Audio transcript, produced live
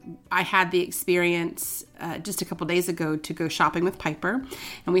I had the experience just a couple days ago to go shopping with Piper,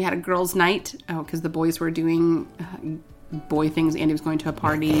 and we had a girls' night because the boys were doing boy things. Andy was going to a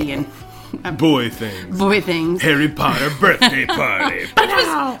party and boy things. Harry Potter birthday party.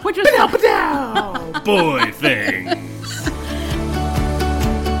 which was Boy things.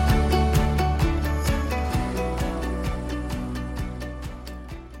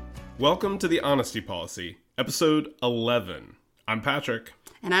 Welcome to The Honesty Policy, episode 11. I'm Patrick.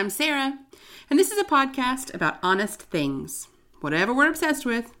 And I'm Sarah. And this is a podcast about honest things. Whatever we're obsessed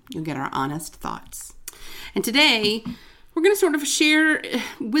with, you'll get our honest thoughts. And today, we're going to sort of share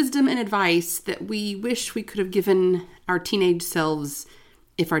wisdom and advice that we wish we could have given our teenage selves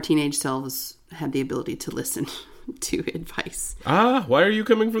if our teenage selves had the ability to listen to advice. Why are you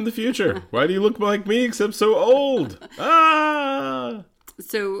coming from the future? Why do you look like me except so old?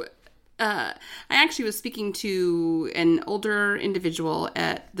 So, I actually was speaking to an older individual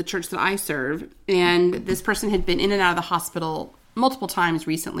at the church that I serve, and this person had been in and out of the hospital multiple times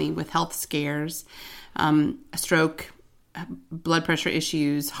recently with health scares, a stroke, blood pressure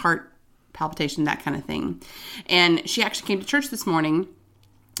issues, heart palpitation, that kind of thing. And she actually came to church this morning,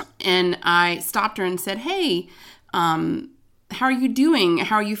 and I stopped her and said, "Hey, how are you doing?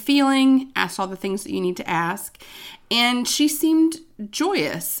 How are you feeling?" Asked all the things that you need to ask. And she seemed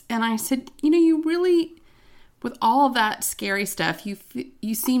joyous. And I said, you really, with all of that scary stuff,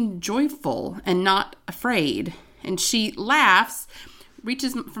 you seem joyful and not afraid. And she laughs,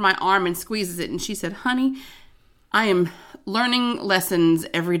 reaches for my arm and squeezes it. And she said, "Honey, I am learning lessons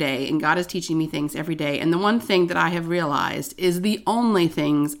every day, and God is teaching me things every day. And the one thing that I have realized is the only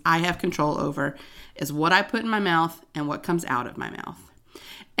things I have control over is what I put in my mouth and what comes out of my mouth."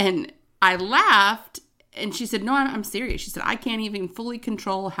 And I laughed, and she said, "No, I'm serious." She said, "I can't even fully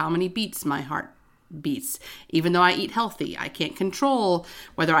control how many beats my heart beats. Even though I eat healthy, I can't control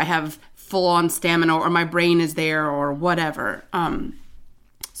whether I have full-on stamina or my brain is there or whatever."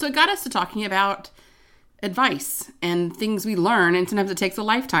 So it got us to talking about advice and things we learn, and sometimes it takes a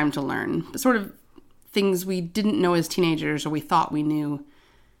lifetime to learn, but sort of things we didn't know as teenagers or we thought we knew.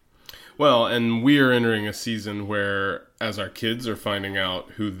 Well, and we are entering a season where, as our kids are finding out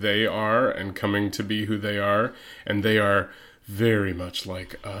who they are and coming to be who they are, and they are very much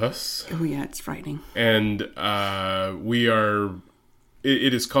like us. Oh yeah, it's frightening. And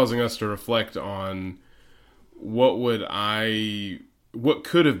it is causing us to reflect on what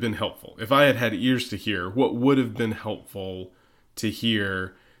could have been helpful. If I had had ears to hear, what would have been helpful to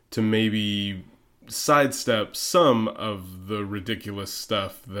hear to maybe sidestep some of the ridiculous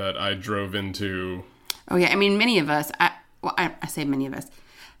stuff that I drove into. Oh yeah, I mean, many of us, I say many of us,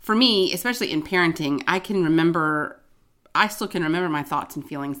 for me, especially in parenting, I still can remember my thoughts and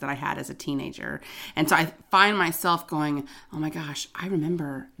feelings that I had as a teenager. And so I find myself going, "Oh my gosh, I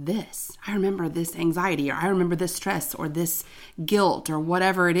remember this. I remember this anxiety, or I remember this stress, or this guilt, or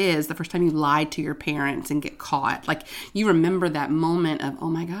whatever it is, the first time you lied to your parents and get caught." Like, you remember that moment of, oh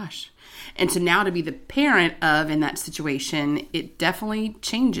my gosh. And so now to be the parent of in that situation, it definitely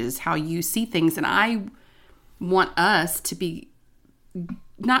changes how you see things. And I want us to be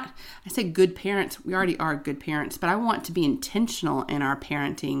I say good parents, we already are good parents, but I want to be intentional in our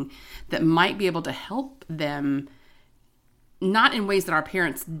parenting that might be able to help them, not in ways that our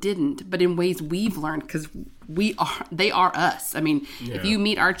parents didn't, but in ways we've learned, because they are us. I mean, If you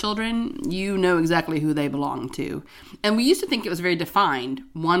meet our children, you know exactly who they belong to. And we used to think it was very defined.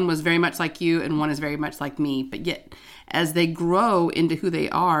 One was very much like you and one is very much like me. But yet, as they grow into who they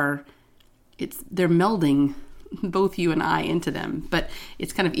are, they're melding both you and I into them. But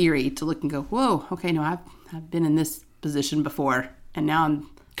it's kind of eerie to look and go, whoa, okay, no, I've been in this position before, and now I'm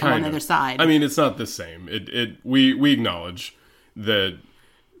on the other side. I mean, it's not the same. We acknowledge that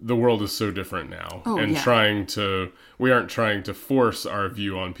the world is so different now, we aren't trying to force our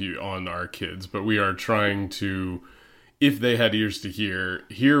view on our kids, but we are trying to, if they had ears to hear,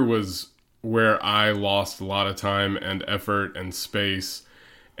 here was where I lost a lot of time and effort and space,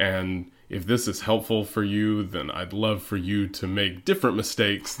 and if this is helpful for you, then I'd love for you to make different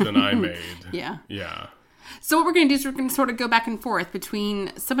mistakes than I made. Yeah. So what we're going to do is we're going to sort of go back and forth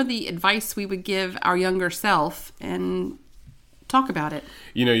between some of the advice we would give our younger self and talk about it.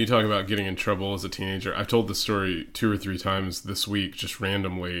 You talk about getting in trouble as a teenager. I've told this story 2 or 3 times this week, just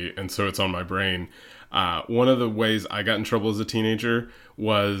randomly, and so it's on my brain. One of the ways I got in trouble as a teenager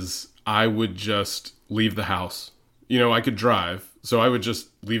was I would just leave the house. I could drive, so I would just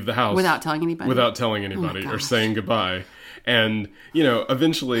leave the house. Without telling anybody? Or saying goodbye. And,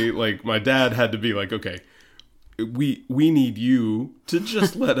 eventually, like, my dad had to be like, okay, we need you to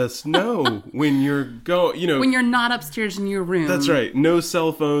just let us know when you're when you're not upstairs in your room. That's right. No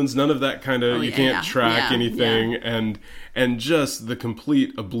cell phones, none of that kind of, you can't track anything. Yeah. And just the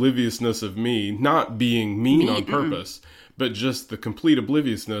complete obliviousness of me, not being mean on purpose, but just the complete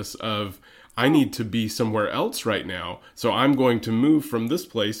obliviousness of, I need to be somewhere else right now. So I'm going to move from this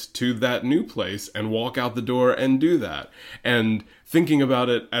place to that new place and walk out the door and do that. And thinking about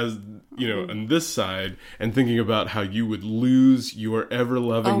it as, on this side, and thinking about how you would lose your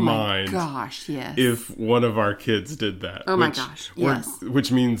ever-loving mind. Gosh, yes. If one of our kids did that. Oh my gosh, yes.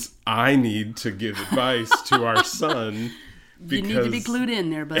 Which means I need to give advice to our son. You need to be glued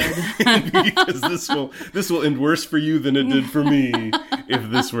in there, bud. Because this will end worse for you than it did for me if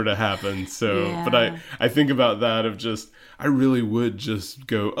this were to happen. So, yeah. But I think about that of just, I really would just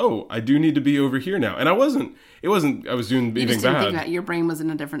go, oh, I do need to be over here now. And I was doing anything bad. Think that your brain was in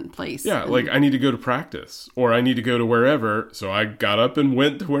a different place. Yeah, like I need to go to practice or I need to go to wherever. So I got up and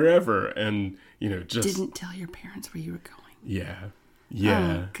went to wherever and, just. Didn't tell your parents where you were going. Yeah.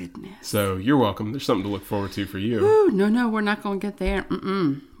 Yeah. Oh, goodness. So you're welcome. There's something to look forward to for you. Ooh, no, we're not going to get there. We're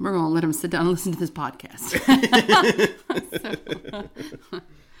going to let them sit down and listen to this podcast.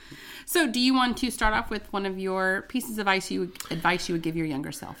 So do you want to start off with one of your pieces of advice you would give your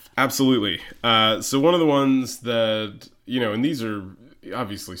younger self? Absolutely. So one of the ones that, and these are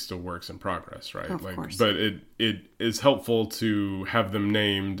obviously still works in progress, right? Of course. But it is helpful to have them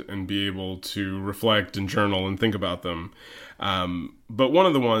named and be able to reflect and journal and think about them. But one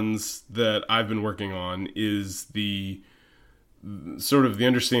of the ones that I've been working on is the sort of the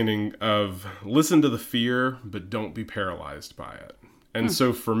understanding of listen to the fear, but don't be paralyzed by it. And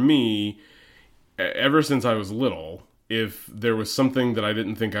so for me, ever since I was little, if there was something that I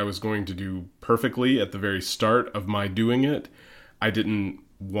didn't think I was going to do perfectly at the very start of my doing it, I didn't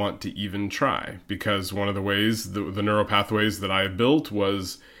want to even try, because one of the ways, the neural pathways that I had built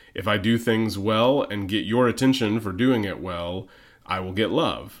was, if I do things well and get your attention for doing it well, I will get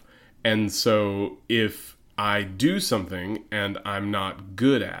love. And so if I do something and I'm not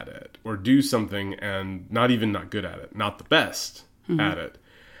good at it, or do something and not good at it, not the best at it,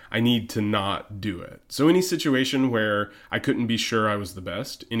 I need to not do it. So any situation where I couldn't be sure I was the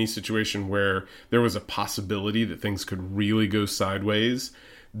best, any situation where there was a possibility that things could really go sideways,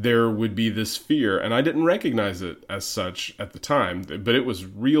 there would be this fear, and I didn't recognize it as such at the time, but it was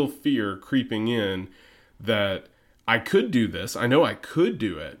real fear creeping in that I could do this. I know I could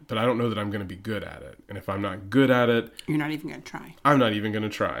do it, but I don't know that I'm going to be good at it. And if I'm not good at it, you're not even going to try. I'm not even going to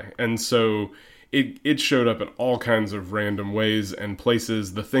try. And so it showed up in all kinds of random ways and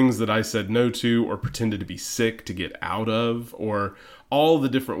places. The things that I said no to or pretended to be sick to get out of, or all the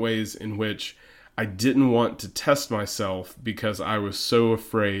different ways in which I didn't want to test myself because I was so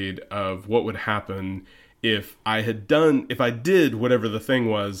afraid of what would happen if I did whatever the thing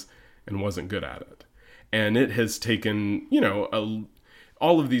was and wasn't good at it. And it has taken,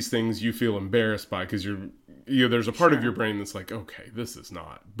 all of these things you feel embarrassed by because there's a part of your brain that's like, okay, this is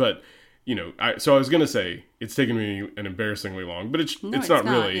not. But, so I was going to say it's taken me an embarrassingly long, but it's not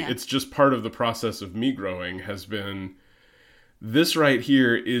really. Yeah. It's just part of the process of me growing has been, this right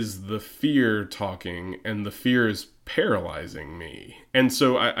here is the fear talking, and the fear is paralyzing me. And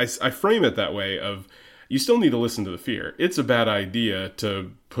so I frame it that way of, you still need to listen to the fear. It's a bad idea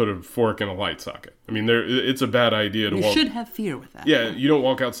to put a fork in a light socket. I mean, it's a bad idea to walk. You should have fear with that. Yeah, you don't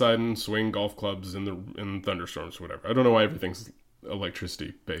walk outside and swing golf clubs in thunderstorms or whatever. I don't know why everything's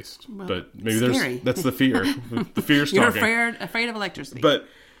electricity based, but maybe that's the fear. The fear's talking. You're afraid of electricity. But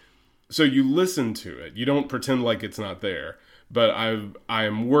so you listen to it. You don't pretend like it's not there. But I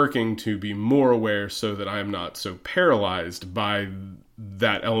am working to be more aware so that I am not so paralyzed by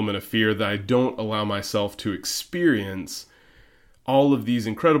that element of fear that I don't allow myself to experience all of these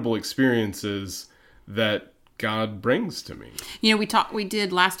incredible experiences that God brings to me. We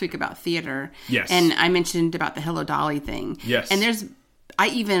did last week about theater. Yes. And I mentioned about the Hello Dolly thing. Yes. And I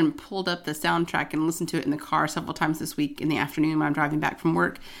even pulled up the soundtrack and listened to it in the car several times this week in the afternoon when I'm driving back from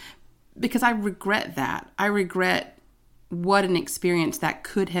work, because I regret that. I regret what an experience that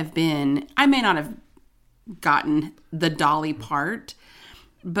could have been. I may not have gotten the Dolly part,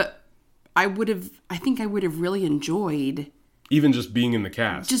 but I think I would have really enjoyed even just being in the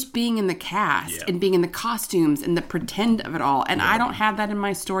cast. Yeah. And being in the costumes and the pretend of it all. And I don't have that in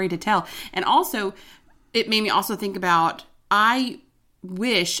my story to tell. And also, it made me also think about, I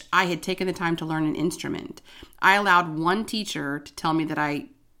wish I had taken the time to learn an instrument. I allowed one teacher to tell me that I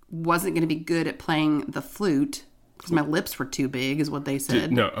wasn't going to be good at playing the flute because my lips were too big, is what they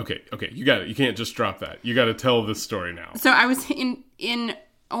said. Okay. You got it. You can't just drop that. You got to tell this story now. So I was in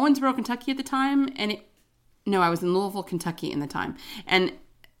Owensboro, Kentucky at the time, and No, I was in Louisville, Kentucky in the time. And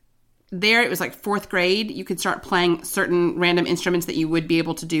there it was like 4th grade. You could start playing certain random instruments that you would be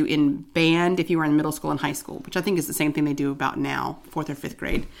able to do in band if you were in middle school and high school, which I think is the same thing they do about now, 4th or 5th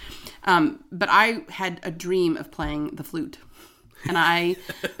grade. But I had a dream of playing the flute. And I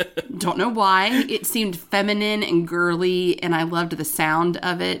don't know why. It seemed feminine and girly, and I loved the sound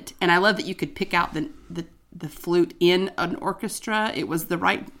of it. And I love that you could pick out the flute in an orchestra. It was the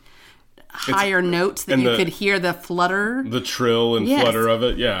right higher notes that you could hear the flutter. The trill and flutter of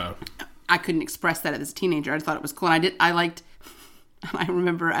it, yeah. I couldn't express that as a teenager. I thought it was cool. And I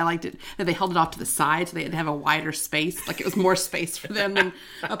remember I liked it that they held it off to the side so they had to have a wider space. Like it was more space for them than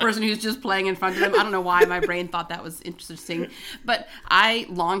a person who's just playing in front of them. I don't know why my brain thought that was interesting. But I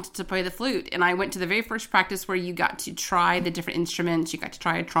longed to play the flute. And I went to the very first practice where you got to try the different instruments. You got to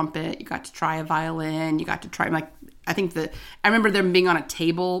try a trumpet. You got to try a violin. You got to try I remember them being on a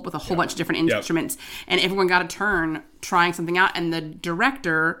table with a whole bunch of different instruments. And everyone got a turn trying something out. And the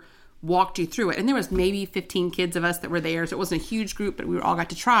director walked you through it. And there was maybe 15 kids of us that were there. So it wasn't a huge group, but we all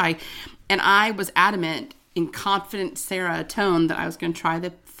got to try. And I was adamant in confident Sarah tone that I was going to try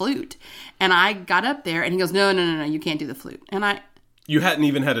the flute. And I got up there and he goes, no, you can't do the flute. And you hadn't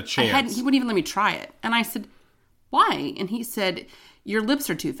even had a chance. He wouldn't even let me try it. And I said, why? And he said, your lips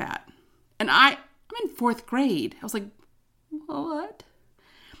are too fat. And I'm in 4th grade. I was like, what?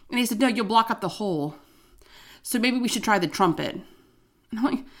 And he said, no, you'll block up the hole. So maybe we should try the trumpet. And I'm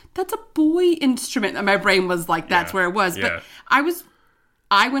like, that's a boy instrument. And my brain was like, that's where it was. Yeah. But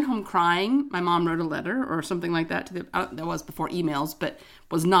I went home crying. My mom wrote a letter or something like that that was before emails, but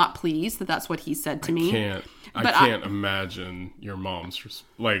was not pleased that that's what he said to me. I can't imagine your mom's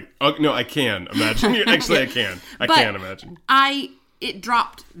no, I can imagine. Actually, I can. I can't imagine. It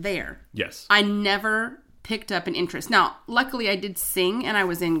dropped there. Yes. I never picked up an interest. Now, luckily I did sing and I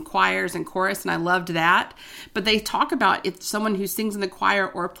was in choirs and chorus and I loved that. But they talk about if someone who sings in the choir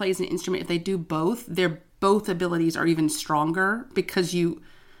or plays an instrument, if they do both, their both abilities are even stronger because you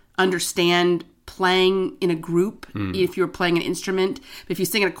understand playing in a group if you're playing an instrument. But if you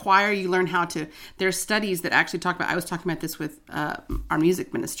sing in a choir, you learn how to... There's studies that actually talk about... I was talking about this with our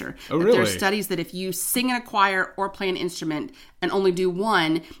music minister. Oh, really? There's studies that if you sing in a choir or play an instrument and only do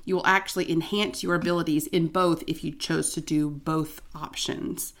one, you will actually enhance your abilities in both if you chose to do both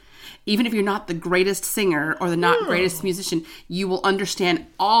options. Even if you're not the greatest singer or the greatest musician, you will understand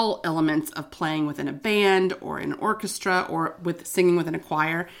all elements of playing within a band or in an orchestra or with singing within a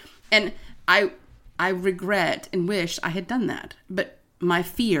choir. And I regret and wish I had done that. But my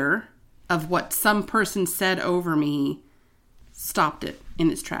fear of what some person said over me stopped it in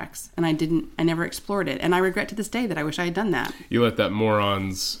its tracks. And I never explored it. And I regret to this day that I wish I had done that. You let that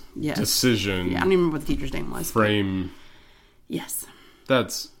moron's decision. Yeah, I don't even remember what the teacher's name was. Frame. Yes.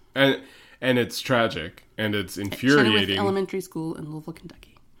 That's, and it's tragic and it's infuriating. Chenoweth Elementary School in Louisville,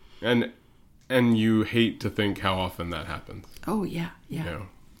 Kentucky. And you hate to think how often that happens. Oh, yeah. You know,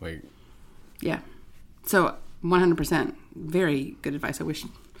 yeah. So 100%, very good advice. I wish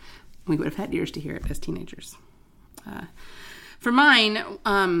we would have had ears to hear it as teenagers. For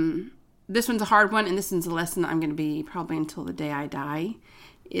mine, this one's a hard one, and this one's a lesson I'm going to be probably until the day I die,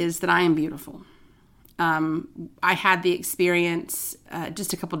 is that I am beautiful. I had the experience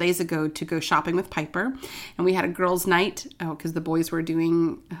just a couple days ago to go shopping with Piper, and we had a girls' night because the boys were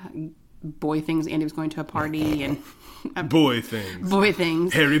doing boy things. Andy was going to a party and... Boy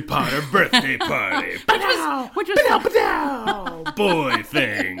things. Harry Potter birthday party. which was boy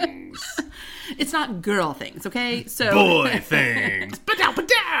things. It's not girl things, okay? So boy things.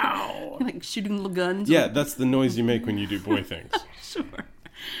 Like shooting little guns. Yeah, that's the noise you make when you do boy things. Sure.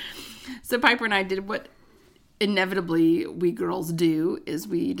 So Piper and I did what inevitably we girls do, is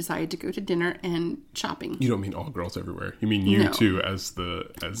we decided to go to dinner and shopping. You don't mean all girls everywhere. You mean you two as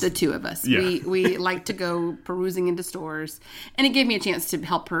the two of us. Yeah. We like to go perusing into stores, and it gave me a chance to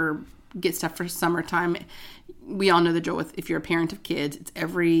help her get stuff for summertime. We all know the drill with if you're a parent of kids. It's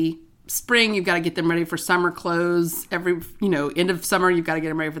every spring you've got to get them ready for summer clothes. Every end of summer you've got to get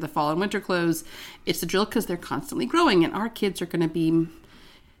them ready for the fall and winter clothes. It's the drill because they're constantly growing, and our kids are going to be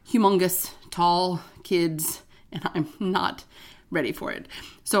humongous, tall kids. And I'm not ready for it.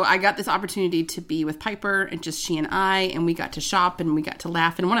 So I got this opportunity to be with Piper and just she and I, and we got to shop and we got to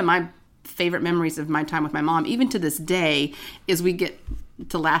laugh. And one of my favorite memories of my time with my mom, even to this day, is we get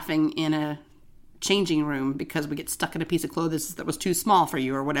to laughing in a changing room because we get stuck in a piece of clothes that was too small for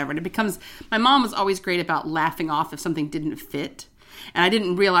you or whatever. And it becomes, my mom was always great about laughing off if something didn't fit. And I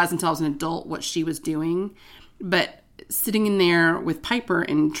didn't realize until I was an adult what she was doing. But sitting in there with Piper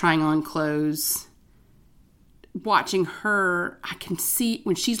and trying on clothes watching her, I can see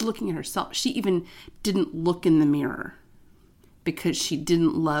when she's looking at herself, she even didn't look in the mirror because she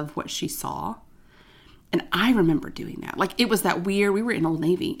didn't love what she saw. And I remember doing that. Like, it was that weird, we were in Old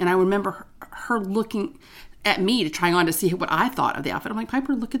Navy, and I remember her looking at me to try on to see what I thought of the outfit. I'm like,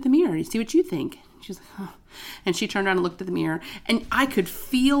 Piper, look at the mirror. You see what you think? She was like, oh. And she turned around and looked at the mirror. And I could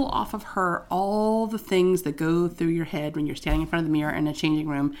feel off of her all the things that go through your head when you're standing in front of the mirror in a changing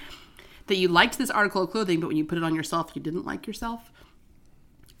room. That you liked this article of clothing, but when you put it on yourself, you didn't like yourself.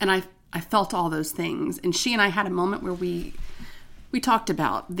 And I felt all those things. And she and I had a moment where we talked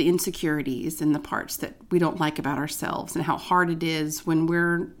about the insecurities and the parts that we don't like about ourselves and how hard it is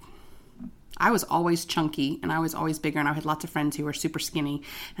when I was always chunky and I was always bigger, and I had lots of friends who were super skinny,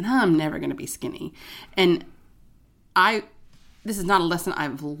 and I'm never going to be skinny. And this is not a lesson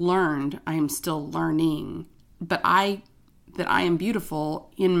I've learned. I am still learning, but that I am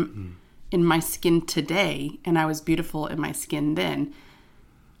beautiful in my skin today, and I was beautiful in my skin then.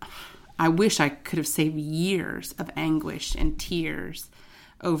 I wish I could have saved years of anguish and tears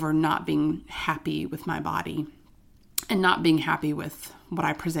over not being happy with my body and not being happy with what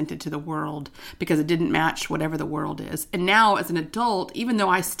I presented to the world because it didn't match whatever the world is. And now as an adult, even though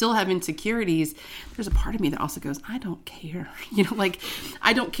I still have insecurities, there's a part of me that also goes, I don't care.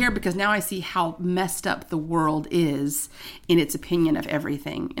 I don't care because now I see how messed up the world is in its opinion of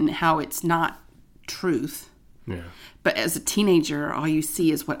everything and how it's not truth. Yeah. But as a teenager, all you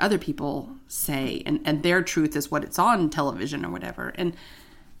see is what other people say, and their truth is what it's on television or whatever. And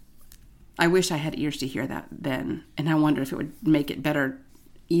I wish I had ears to hear that then. And I wonder if it would make it better,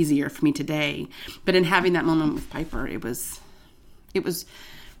 easier for me today. But in having that moment with Piper, it was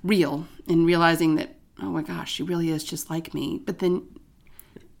real, in realizing that, oh my gosh, she really is just like me. But then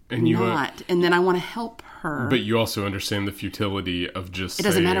and then I want to help her. But you also understand the futility of just It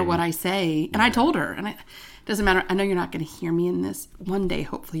doesn't matter what I say. And I told her, and it doesn't matter. I know you're not going to hear me in this. One day,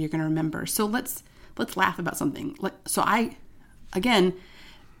 hopefully, you're going to remember. So let's laugh about something. So I, again,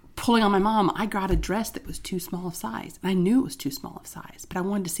 pulling on my mom, I got a dress that was too small of size. And I knew it was too small of size. But I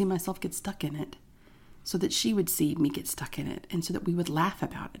wanted to see myself get stuck in it so that she would see me get stuck in it. And so that we would laugh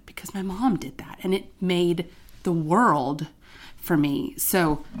about it because my mom did that. And it made the world for me.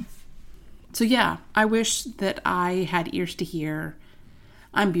 So yeah, I wish that I had ears to hear.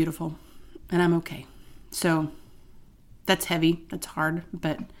 I'm beautiful and I'm okay. So that's heavy. That's hard,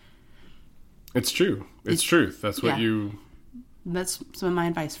 but it's true. It's truth. That's what that's some of my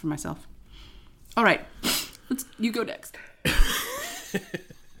advice for myself. All right. You go next. I feel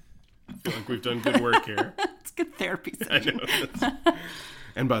like we've done good work here. It's good therapy session. I know.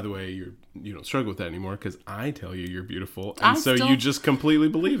 And by the way, you don't struggle with that anymore because I tell you you're beautiful, and you just completely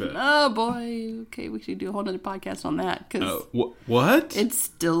believe it. Oh boy! Okay, we should do a whole other podcast on that because what? It's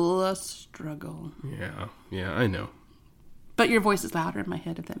still a struggle. Yeah, I know. But your voice is louder in my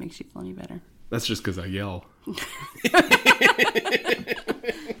head. If that makes you feel any better. That's just because I yell. Well,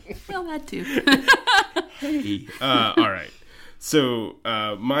 that too. Hey. All right. So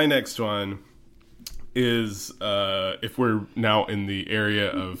my next one is if we're now in the area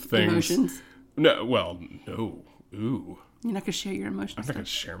of things. Emotions? No. Ooh. You're not going to share your emotions? I'm not going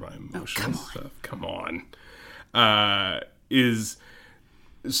to share my emotional stuff. Come on. Is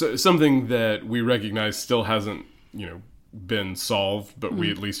something that we recognize still hasn't, been solved, but we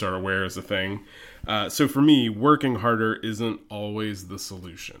at least are aware is a thing. So for me, working harder isn't always the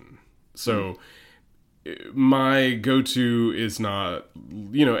solution. So my go-to is not,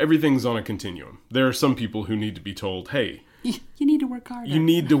 everything's on a continuum. There are some people who need to be told, hey, you need to work harder. You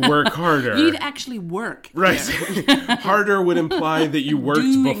need to work harder. You need to actually work. Right. Harder would imply that you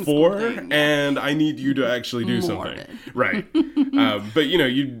worked before, and I need you to actually do something. Right. But,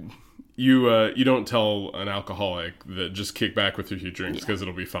 you don't tell an alcoholic that just kick back with your few drinks because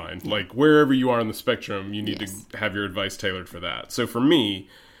it'll be fine. Yeah. Like, wherever you are on the spectrum, you need to have your advice tailored for that. So for me,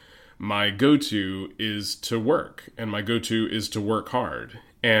 my go-to is to work, and my go-to is to work hard.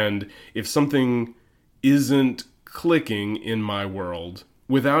 And if something isn't clicking in my world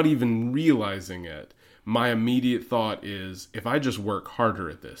without even realizing it, my immediate thought is, if I just work harder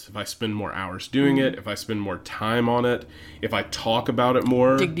at this, if I spend more hours doing it, if I spend more time on it, if I talk about it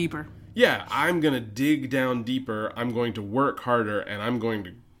more, dig deeper. Yeah, I'm going to dig down deeper. I'm going to work harder, and I'm going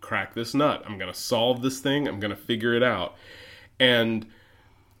to crack this nut. I'm going to solve this thing. I'm going to figure it out. And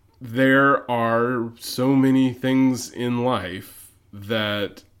there are so many things in life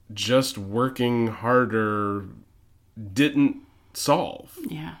that just working harder didn't solve.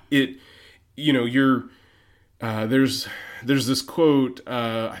 Yeah. There's this quote,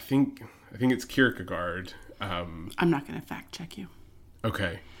 I think it's Kierkegaard. I'm not going to fact check you.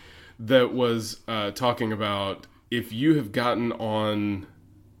 Okay. that was talking about if you have gotten on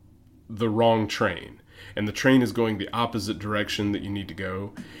the wrong train and the train is going the opposite direction that you need to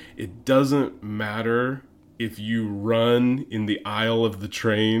go, it doesn't matter if you run in the aisle of the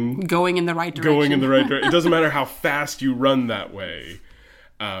train. Going in the right direction. It doesn't matter how fast you run that way.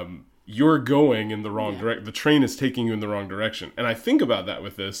 You're going in the wrong direction. The train is taking you in the wrong direction. And I think about that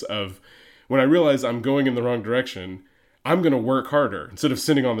with this of when I realize I'm going in the wrong direction, I'm going to work harder. Instead of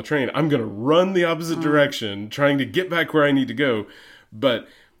sitting on the train, I'm going to run the opposite direction, trying to get back where I need to go. But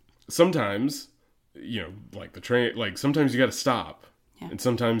sometimes, like the train, like sometimes you got to stop. Yeah. And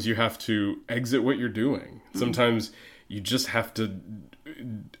sometimes you have to exit what you're doing. Mm-hmm. Sometimes you just have to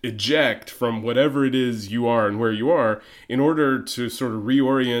eject from whatever it is you are and where you are in order to sort of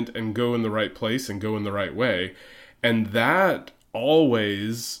reorient and go in the right place and go in the right way. And that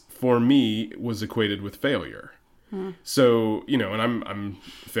always, for me, was equated with failure. Mm. So, and I'm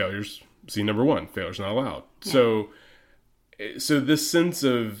failures, see number one, failure's not allowed. Yeah. So this sense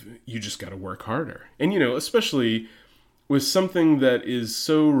of you just got to work harder. And, especially with something that is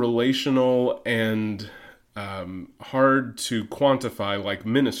so relational and hard to quantify like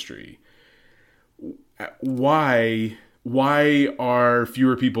ministry, why are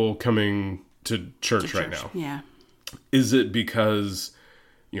fewer people coming to church right now? Yeah. Is it because,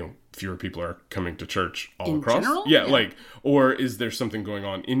 fewer people are coming to church all in across? General? Yeah, or is there something going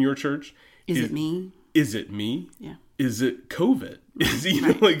on in your church? Is it me? Is it me? Yeah. Is it COVID?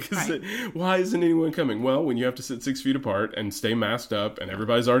 Why isn't anyone coming? Well, when you have to sit 6 feet apart and stay masked up and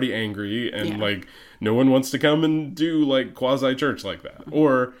everybody's already angry and no one wants to come and do quasi church like that.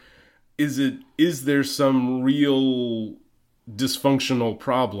 Or is there some real dysfunctional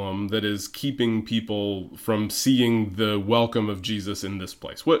problem that is keeping people from seeing the welcome of Jesus in this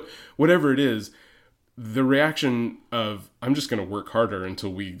place? Whatever it is, the reaction of I'm just going to work harder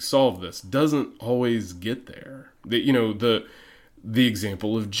until we solve this doesn't always get there. The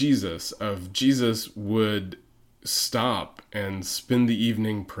example of Jesus would stop and spend the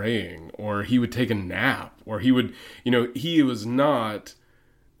evening praying, or he would take a nap, or he would, he was not,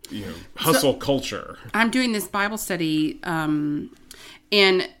 hustle culture. I'm doing this Bible study, and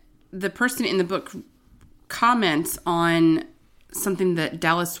the person in the book comments on something that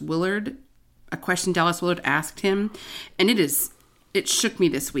a question Dallas Willard asked him, and it shook me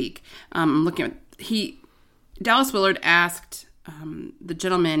this week. I'm looking at Dallas Willard asked the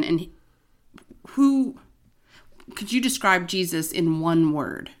gentleman, and who could you describe Jesus in one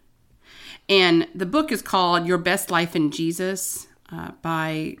word? And the book is called Your Best Life in Jesus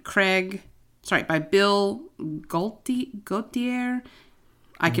by Bill Gaultiere. Gaultiere.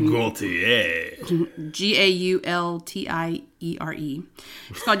 Gaultiere.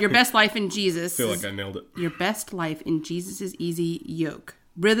 It's called Your Best Life in Jesus. I feel like I nailed it. Your Best Life in Jesus' Easy Yoke.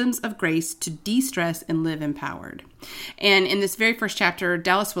 Rhythms of Grace to De-Stress and Live Empowered. And in this very first chapter,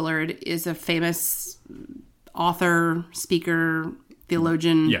 Dallas Willard is a famous author, speaker,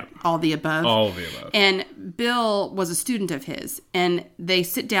 theologian, all the above. All of the above. And Bill was a student of his. And they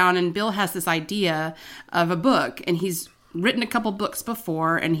sit down, and Bill has this idea of a book. And he's written a couple books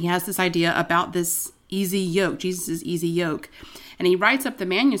before, and he has this idea about this easy yoke, Jesus' easy yoke. And he writes up the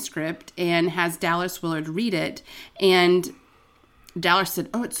manuscript and has Dallas Willard read it. And Dallas said,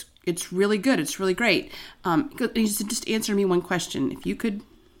 "Oh, it's really good. It's really great." He said, "Just answer me one question. If you could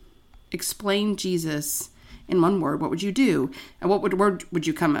explain Jesus in one word, what would you do? And what word would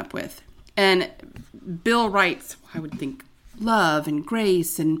you come up with?" And Bill writes, I would think love and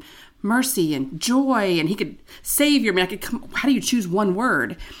grace and mercy and joy, and he could savior. How do you choose one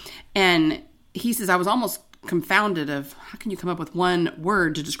word? And he says, I was almost confounded of how can you come up with one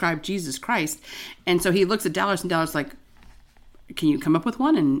word to describe Jesus Christ? And so he looks at Dallas, and Dallas like, can you come up with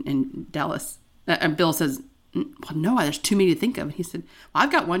one? And Bill says, well, no, there's too many to think of. And he said, well,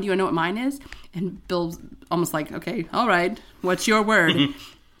 I've got one. Do you know what mine is? And Bill's almost like, okay, all right, what's your word?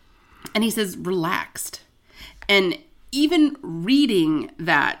 And he says, relaxed. And even reading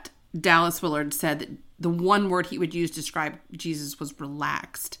that, Dallas Willard said that the one word he would use to describe Jesus was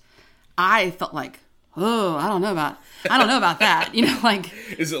relaxed. I felt like, oh, I don't know about that.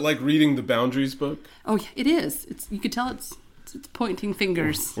 Is it like reading the Boundaries book? Oh, it is. You could tell it's pointing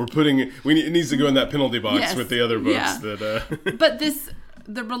fingers. It needs to go in that penalty box with the other books. Yeah. But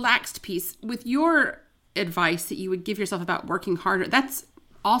the relaxed piece, with your advice that you would give yourself about working harder, that's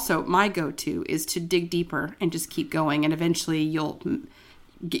also my go-to, is to dig deeper and just keep going. And eventually you'll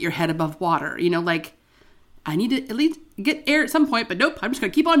get your head above water. I need to at least get air at some point, but nope, I'm just going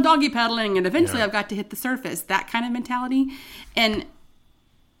to keep on doggy paddling. And eventually I've got to hit the surface, that kind of mentality. And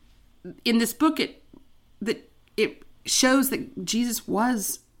in this book, it shows that Jesus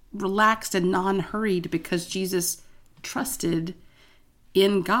was relaxed and non-hurried because Jesus trusted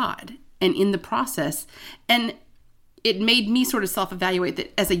in God and in the process. And it made me sort of self-evaluate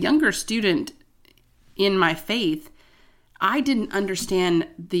that as a younger student in my faith, I didn't understand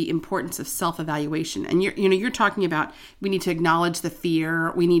the importance of self-evaluation. And you're talking about, we need to acknowledge the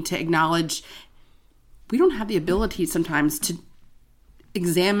fear. We need to acknowledge we don't have the ability sometimes to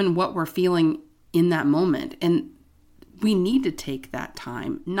examine what we're feeling in that moment. And we need to take that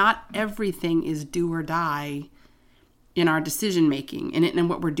time. Not everything is do or die in our decision making and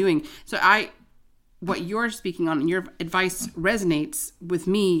what we're doing. So what you're speaking on and your advice resonates with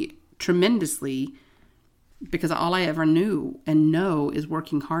me tremendously, because all I ever knew and know is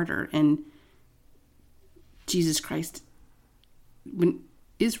working harder. And Jesus Christ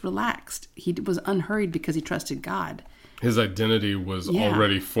is relaxed. He was unhurried because he trusted God. His identity was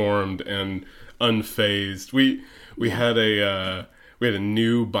already formed and unfazed. We had a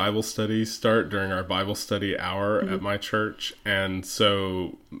new Bible study start during our Bible study hour at my church, and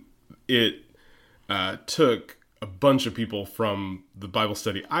so it took a bunch of people from the Bible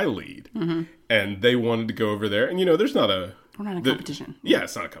study I lead, and they wanted to go over there. And there's not a we're not a competition. Yeah,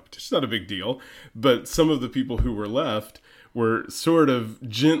 it's not a competition. It's not a big deal. But some of the people who were left were sort of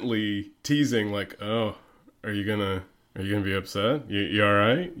gently teasing, like, "Oh, are you gonna be upset? You all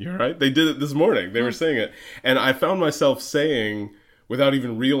right? You all right?" They did it this morning. They were saying it. And I found myself saying, without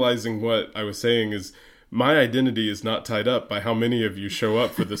even realizing what I was saying, is my identity is not tied up by how many of you show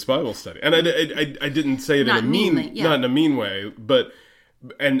up for this Bible study. And I didn't say it not in a mean way, but,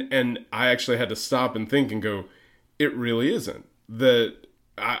 and I actually had to stop and think and go, it really isn't. That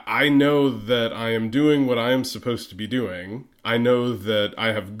I know that I am doing what I am supposed to be doing. I know that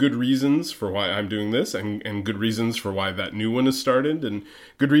I have good reasons for why I'm doing this, and good reasons for why that new one has started, and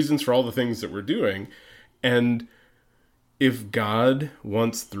good reasons for all the things that we're doing. And if God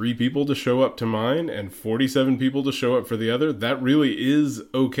wants 3 people to show up to mine and 47 people to show up for the other, that really is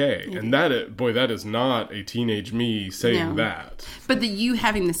okay. Mm-hmm. And that is not a teenage me saying that. But you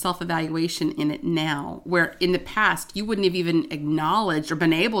having the self-evaluation in it now, where in the past you wouldn't have even acknowledged or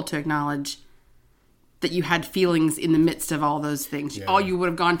been able to acknowledge that you had feelings in the midst of all those things. Yeah. All you would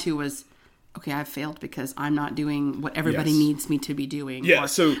have gone to was, okay, I've failed because I'm not doing what everybody needs me to be doing. Yeah,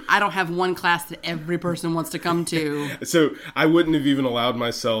 so I don't have one class that every person wants to come to. So I wouldn't have even allowed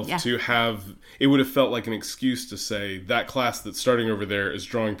myself to have, it would have felt like an excuse to say that class that's starting over there is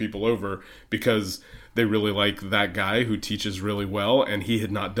drawing people over because they really like that guy who teaches really well and he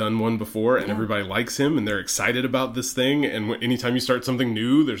had not done one before and everybody likes him and they're excited about this thing. And anytime you start something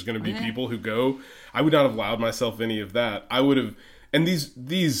new, there's going to be people who go. I would not have allowed myself any of that. I would have. And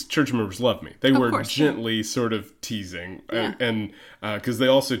these church members love me. They were gently sort of teasing. And because they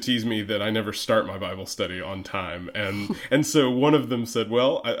also tease me that I never start my Bible study on time. And so one of them said,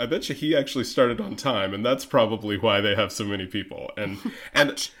 well, I bet you he actually started on time. And that's probably why they have so many people. And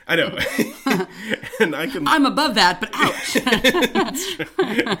I know. And I'm above that, but ouch.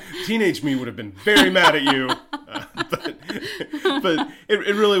 Teenage me would have been very mad at you. But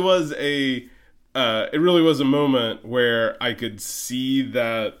it really was it really was a moment where I could see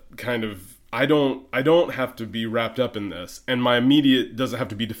that kind of, I don't have to be wrapped up in this. And my immediate doesn't have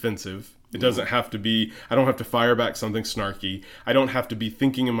to be defensive. It doesn't have to be, I don't have to fire back something snarky. I don't have to be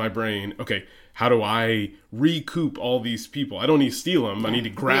thinking in my brain, okay, how do I recoup all these people? I don't need to steal them. I need to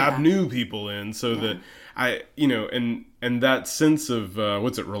grab new people in so that I, and that sense of,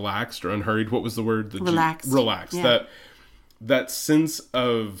 relaxed or unhurried? What was the word? Relaxed. Relaxed. Yeah. That sense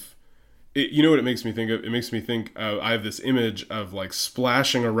of, you know what it makes me think of? It makes me think of, I have this image of like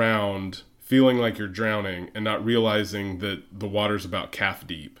splashing around, feeling like you're drowning and not realizing that the water's about calf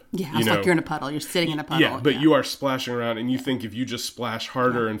deep. Yeah, it's like you're in a puddle. You're sitting in a puddle. Yeah, but you are splashing around and you think if you just splash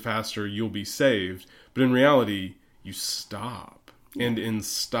harder and faster, you'll be saved. But in reality, you stop. Yeah. And in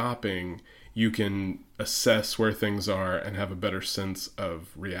stopping, you can assess where things are and have a better sense of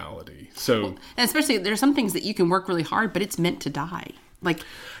reality. So, and especially there's some things that you can work really hard, but it's meant to die. Like,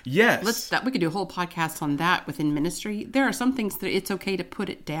 yes, we could do a whole podcast on that within ministry. There are some things that it's okay to put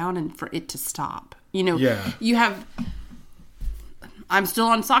it down and for it to stop. You have, I'm still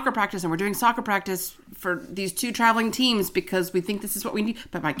on soccer practice and we're doing soccer practice for these 2 traveling teams because we think this is what we need.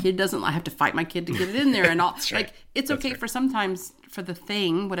 But my kid doesn't, I have to fight my kid to get it in there and all. Right. Like, it's okay for sometimes for the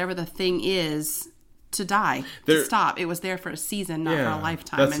thing, whatever the thing is, to die, to stop. It was there for a season, not for a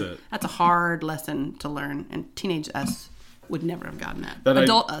lifetime. That's a hard lesson to learn. And teenage us would never have gotten that.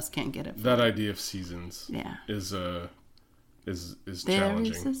 Adult us can't get it. That idea of seasons is there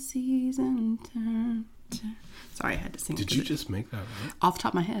challenging. There is a season turn. Sorry, I had to sing. Did you just make that up? Off the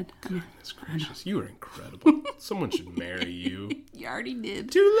top of my head. Goodness gracious. You are incredible. Someone should marry you. You already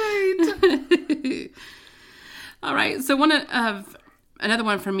did. Too late. All right. So another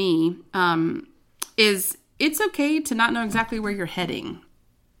one for me is it's okay to not know exactly where you're heading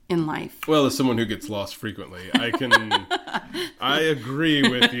in life. Well, as someone who gets lost frequently, I agree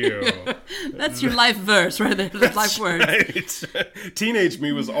with you. That's your life verse right there. Life words. Right. Teenage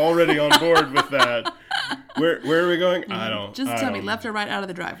me was already on board with that. Where are we going? I don't. Just tell me, left or right out of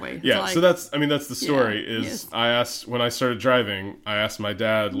the driveway. Yeah, so that's the story. Yeah, yes. I asked, when I started driving, I asked my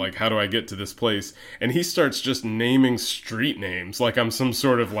dad, like, how do I get to this place? And he starts just naming street names, like I'm some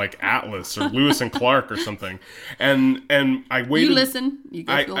sort of like Atlas or Lewis and Clark or something. And I waited. You listen. You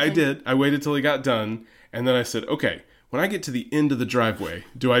go I did. I waited till he got done, and then I said, okay, when I get to the end of the driveway,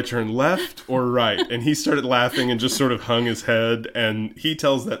 do I turn left or right? And he started laughing and just sort of hung his head, and he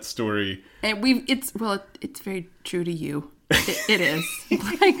tells that story. And it's very true to you. It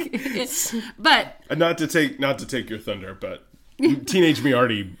is. But not to take your thunder, but teenage me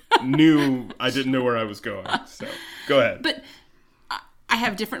already knew I didn't know where I was going. So go ahead. But I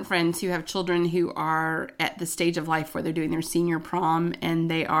have different friends who have children who are at the stage of life where they're doing their senior prom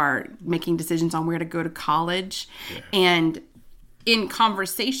and they are making decisions on where to go to college. Yeah. And in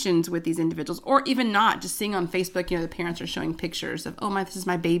conversations with these individuals, or even not, just seeing on Facebook, the parents are showing pictures of, this is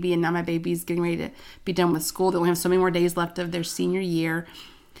my baby, and now my baby's getting ready to be done with school. They only have so many more days left of their senior year.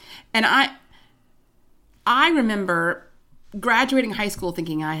 And I remember graduating high school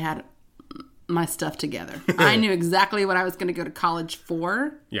thinking I had my stuff together. I knew exactly what I was going to go to college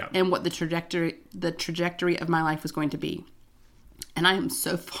for, and what the trajectory of my life was going to be. And I am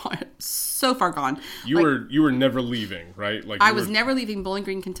so far gone. You were never leaving, right? I was never leaving Bowling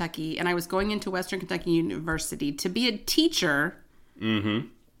Green, Kentucky, and I was going into Western Kentucky University to be a teacher. Mm-hmm.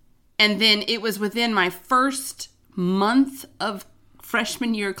 And then it was within my first month of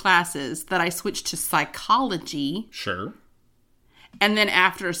freshman year classes that I switched to psychology. Sure. And then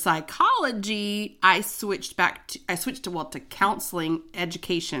after psychology, I switched to counseling,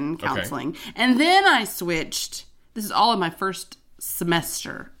 education counseling. Okay. And then I switched, this is all in my first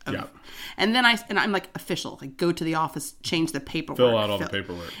semester. And then I'm like official, like go to the office, change the paperwork. Fill out all the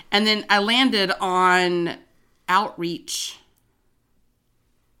paperwork. And then I landed on outreach.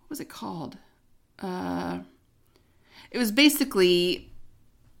 What was it called? It was basically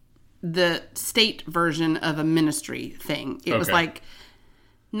the state version of a ministry thing. It was like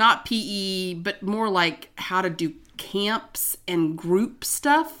not PE, but more like how to do camps and group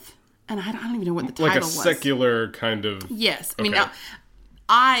stuff. And I don't even know what the title was. Like a secular kind of... Yes. I mean, now,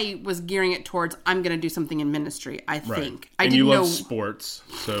 I was gearing it towards, I'm going to do something in ministry, I think. Right. And you love sports,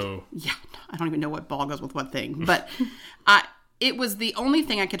 so... Yeah. I don't even know what ball goes with what thing. But it was the only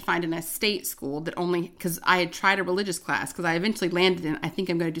thing I could find in a state school that only... Because I had tried a religious class, because I eventually landed in, I think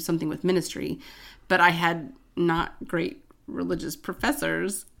I'm going to do something with ministry. But I had not great religious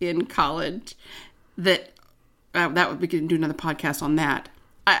professors in college that we could do another podcast on that.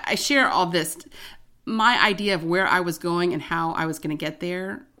 I share all this. My idea of where I was going and how I was going to get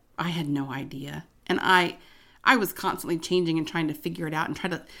there, I had no idea. And I was constantly changing and trying to figure it out and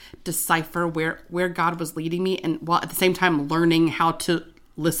try to decipher where God was leading me, and while at the same time learning how to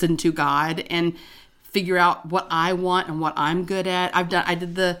listen to God and figure out what I want and what I'm good at. I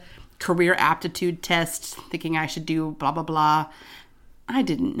did the career aptitude test thinking I should do blah, blah, blah. I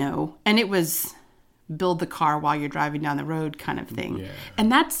didn't know. And it was build the car while you're driving down the road kind of thing. Yeah. And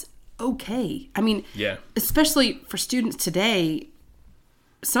that's okay. I mean, especially for students today,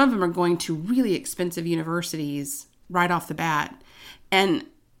 some of them are going to really expensive universities right off the bat. And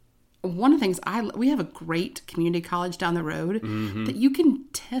one of the things we have a great community college down the road that you can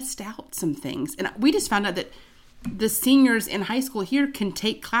test out some things. And we just found out that the seniors in high school here can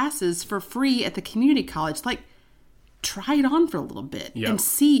take classes for free at the community college. Like, try it on for a little bit and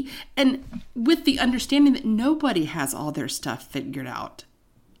see. And with the understanding that nobody has all their stuff figured out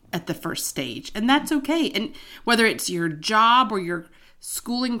at the first stage. And that's okay. And whether it's your job or your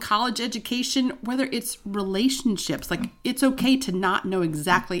schooling, college education, whether it's relationships, like it's okay to not know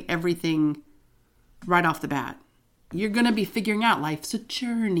exactly everything right off the bat. You're going to be figuring out life's a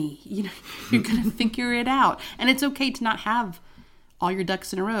journey. You're going to figure it out. And it's okay to not have all your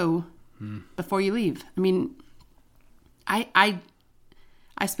ducks in a row before you leave. I mean, I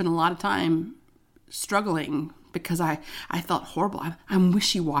spent a lot of time struggling because I felt horrible. I'm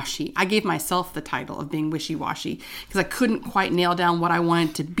wishy-washy. I gave myself the title of being wishy-washy because I couldn't quite nail down what I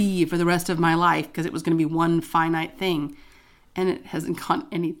wanted to be for the rest of my life because it was going to be one finite thing. And it hasn't gone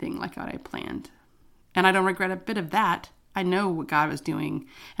anything like what I planned. And I don't regret a bit of that. I know what God was doing,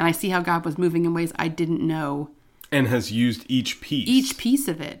 and I see how God was moving in ways I didn't know. And has used each piece. Each piece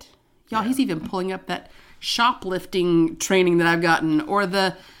of it. Y'all, he's even pulling up that shoplifting training that I've gotten, or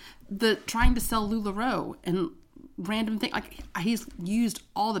the trying to sell LuLaRoe and random things. Like, he's used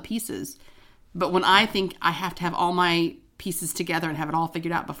all the pieces. But when I think I have to have all my pieces together and have it all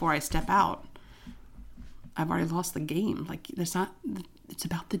figured out before I step out, I've already lost the game. Like, it's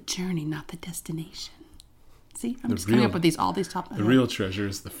about the journey, not the destination. See, I'm just coming up with all these top. The real treasure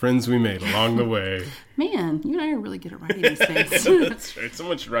is the friends we made along the way. Man, you and I are really good at writing these things. That's right.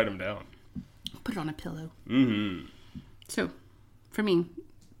 Someone should write them down. Put it on a pillow. Mm-hmm. So, for me,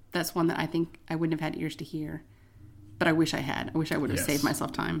 that's one that I think I wouldn't have had ears to hear, but I wish I had. I wish I would have saved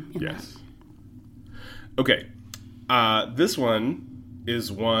myself time in that. Okay. This one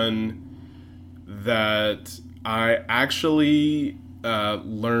is one that I actually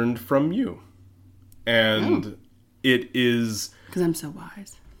learned from you. And it is... Because I'm so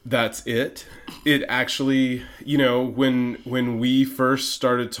wise. That's it. It actually, when we first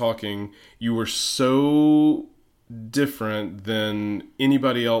started talking, you were so different than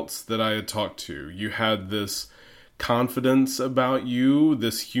anybody else that I had talked to. You had this confidence about you,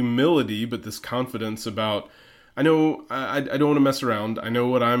 this humility, but this confidence about, I know I don't want to mess around. I know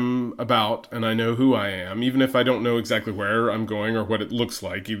what I'm about, and I know who I am, even if I don't know exactly where I'm going or what it looks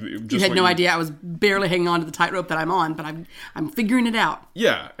like. You had no idea. I was barely hanging on to the tightrope that I'm on, but I'm figuring it out.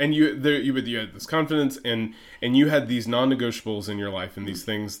 Yeah, and you had this confidence, and you had these non-negotiables in your life, and these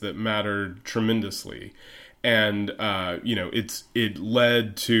things that mattered tremendously. And it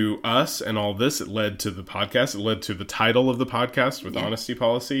led to us and all this. It led to the podcast. It led to the title of the podcast with Honesty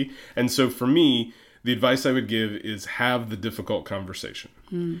Policy. And so for me, the advice I would give is have the difficult conversation.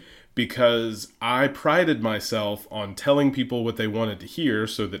 Because I prided myself on telling people what they wanted to hear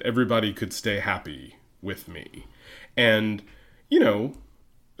so that everybody could stay happy with me. And,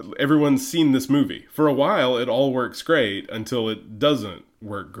 everyone's seen this movie. For a while, it all works great until it doesn't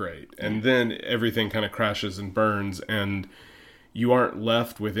work great. And then everything kind of crashes and burns, and you aren't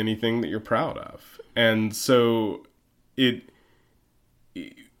left with anything that you're proud of. And so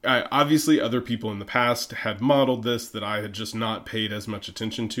obviously other people in the past had modeled this that I had just not paid as much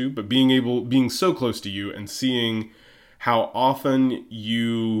attention to, but being so close to you and seeing how often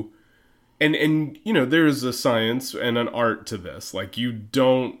you, and there is a science and an art to this. Like, you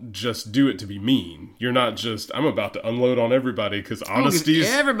don't just do it to be mean. You're not just, I'm about to unload on everybody because honesty's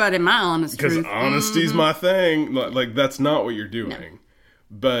everybody my honest truth. Because honesty's my thing. Like, that's not what you're doing. No.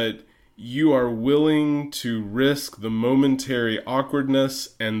 But you are willing to risk the momentary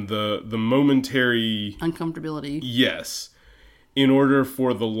awkwardness and the momentary uncomfortability. Yes. In order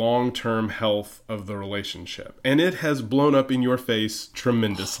for the long-term health of the relationship. And it has blown up in your face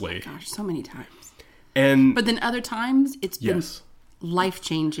tremendously. Oh my gosh, so many times. But then other times, it's been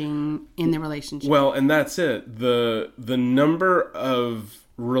life-changing in the relationship. Well, and that's it. The number of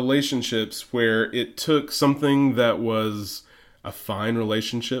relationships where it took something that was a fine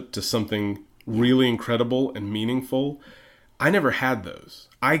relationship to something really incredible and meaningful, I never had those.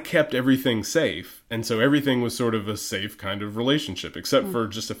 I kept everything safe, and so everything was sort of a safe kind of relationship, except for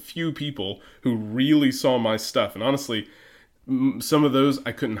just a few people who really saw my stuff. And honestly, some of those,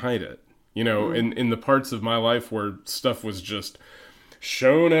 I couldn't hide it. In the parts of my life where stuff was just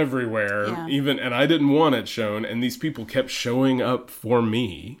shown everywhere, and I didn't want it shown, and these people kept showing up for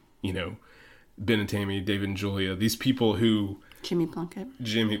me, Ben and Tammy, David and Julia, these people who... Jimmy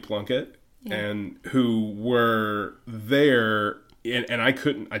Plunkett. Yeah. And who were there, and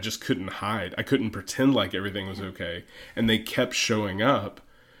I just couldn't hide. I couldn't pretend like everything was okay. And they kept showing up.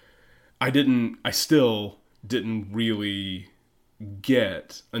 I still didn't really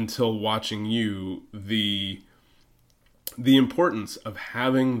get until watching you the importance of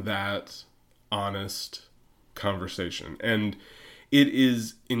having that honest conversation. And it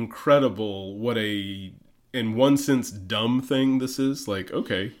is incredible what in one sense, dumb thing this is. Like,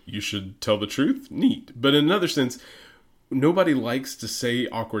 okay, you should tell the truth. Neat. But in another sense, nobody likes to say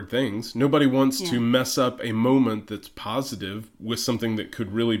awkward things. Nobody wants to mess up a moment that's positive with something that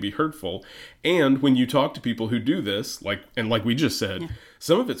could really be hurtful. And when you talk to people who do this, like we just said,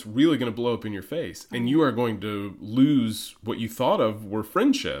 some of it's really going to blow up in your face. And you are going to lose what you thought of were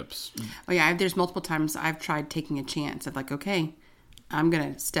friendships. Oh, yeah. There's multiple times I've tried taking a chance of like, okay, I'm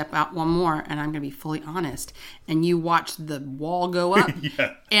going to step out one more and I'm going to be fully honest. And you watch the wall go up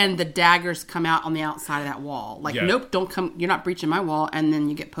and the daggers come out on the outside of that wall. Like, nope, don't come. You're not breaching my wall. And then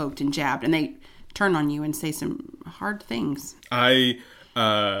you get poked and jabbed and they turn on you and say some hard things. I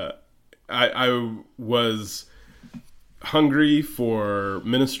was hungry for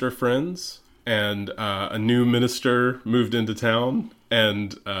minister friends and a new minister moved into town,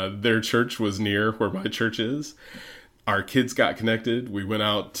 and their church was near where my church is. Our kids got connected. We went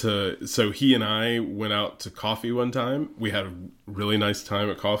out so he and I went out to coffee one time. We had a really nice time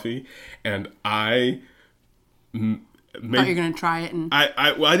at coffee, and I thought you're going to try it. And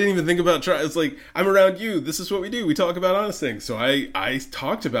I didn't even think about trying. It's like, I'm around you. This is what we do. We talk about honest things. So I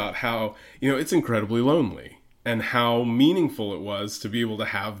talked about how, it's incredibly lonely and how meaningful it was to be able to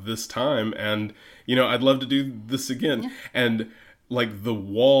have this time. And, I'd love to do this again. Yeah. And like the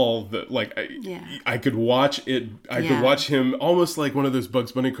wall that I could watch it. I could watch him almost like one of those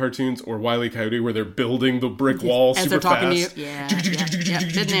Bugs Bunny cartoons or Wile E. Coyote where they're building the brick wall as super they're talking fast. To you. Yeah.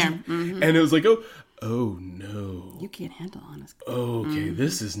 Been there. Mm-hmm. And it was like, oh no. You can't handle honest. Okay,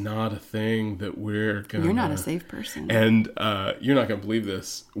 this is not a thing that we're going to... You're not a safe person. And you're not going to believe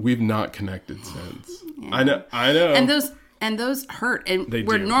this. We've not connected since. Yeah. I know. And those hurt. And they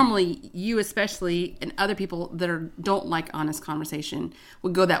where do. Normally, you especially, and other people that don't like honest conversation,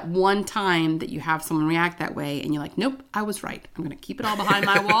 would go that one time that you have someone react that way, and you're like, nope, I was right. I'm going to keep it all behind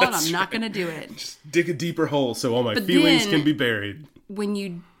my wall, and I'm not going to do it. Just dig a deeper hole so all my feelings can be buried. When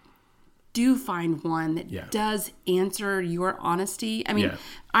you do find one that does answer your honesty. I mean,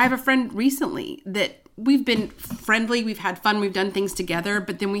 I have a friend recently that we've been friendly, we've had fun, we've done things together,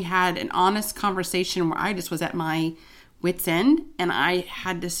 but then we had an honest conversation where I just was at my wit's end and I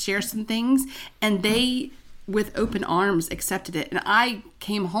had to share some things, and they, with open arms, accepted it. And I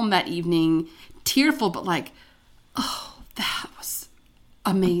came home that evening tearful, but like, oh, that was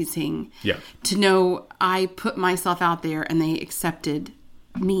amazing. Yeah. To know I put myself out there and they accepted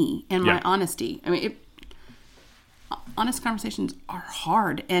me and my honesty. I mean, honest conversations are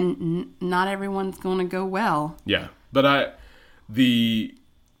hard, and not everyone's going to go well. Yeah, but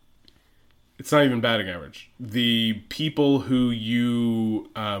it's not even batting average. The people who you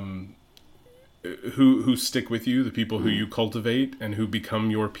who stick with you, the people who you cultivate and who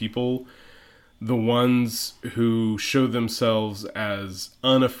become your people, the ones who show themselves as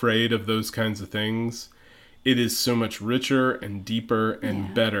unafraid of those kinds of things. It is so much richer and deeper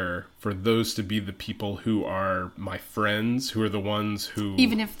and better for those to be the people who are my friends, who are the ones who...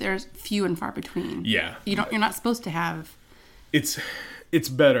 Even if there's few and far between. Yeah. You're not supposed to have... It's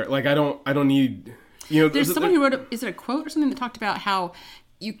better. Like, I don't need... There's someone who wrote is it a quote or something that talked about how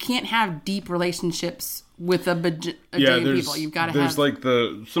you can't have deep relationships with a bajillion people. You've got to have... There's like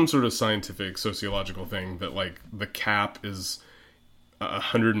some sort of scientific sociological thing that like the cap is...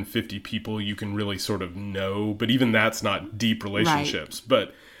 150 people you can really sort of know, but even that's not deep relationships.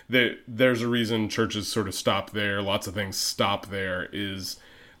 Right. But there's a reason churches sort of stop there. Lots of things stop there.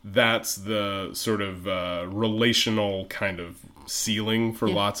 That's the sort of relational kind of ceiling for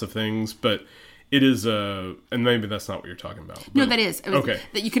lots of things. But it is and maybe that's not what you're talking about. No, that is. Okay.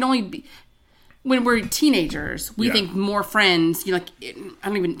 That you can only be... When we're teenagers, we think more friends.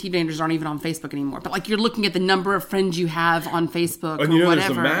 Teenagers aren't even on Facebook anymore. But like, you're looking at the number of friends you have on Facebook or whatever. There's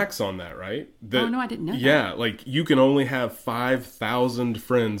a max on that, right? Oh no, I didn't know that. Yeah, like you can only have 5,000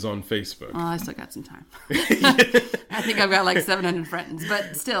 friends on Facebook. Oh, I still got some time. I think I've got like 700 friends,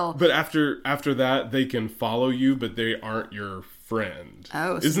 but still. But after that, they can follow you, but they aren't your friend.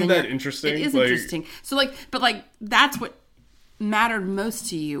 Oh, so isn't that interesting? It is interesting. So that's what mattered most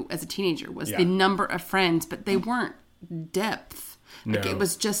to you as a teenager was the number of friends, but they weren't depth. Like it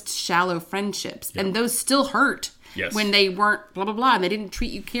was just shallow friendships, and those still hurt when they weren't blah blah blah, and they didn't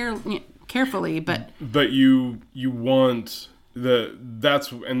treat you carefully. But you want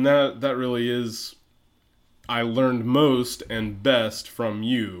that really is. I learned most and best from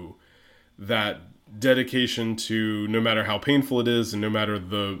you, that dedication to, no matter how painful it is and no matter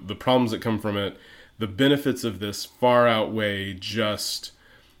the problems that come from it, the benefits of this far outweigh just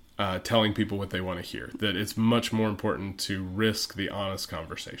telling people what they want to hear. That it's much more important to risk the honest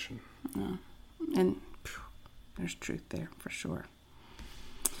conversation. And there's truth there for sure.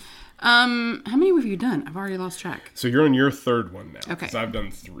 How many have you done? I've already lost track. So you're on your third one now. Okay. Because I've done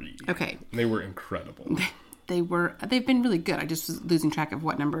 3. Okay. And they were incredible. They've been really good. I just was losing track of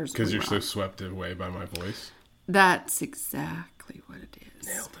what numbers. Because you're so swept away by my voice. That's exactly what it is.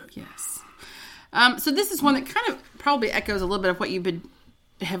 Nailed it. Yes. So this is one that kind of probably echoes a little bit of what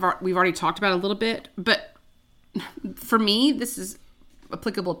we've already talked about a little bit, but for me, this is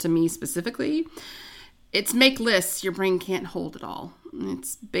applicable to me specifically. It's make lists your brain can't hold it all.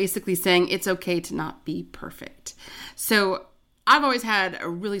 It's basically saying it's okay to not be perfect. So I've always had a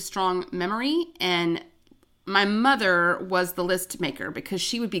really strong memory, and my mother was the list maker because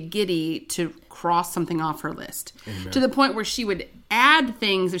she would be giddy to cross something off her list. Amen. To the point where she would add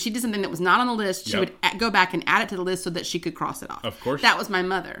things. If she did something that was not on the list, she would go back and add it to the list so that she could cross it off. Of course. That was my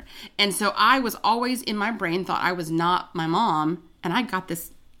mother. And so I was always in my brain thought I was not my mom. And I got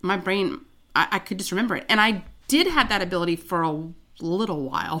this, my brain, I could just remember it. And I did have that ability for a little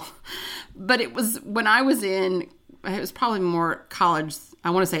while. But it was when I was it was probably more college.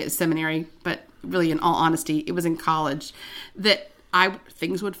 I want to say it's seminary, but really in all honesty, it was in college that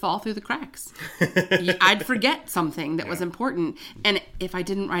things would fall through the cracks. I'd forget something that was important. And if I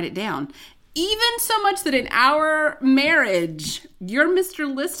didn't write it down, even so much that in our marriage, you're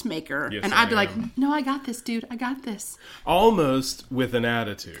Mr. List Maker. Yes, and I'd be like, no, I got this, dude. I got this. Almost with an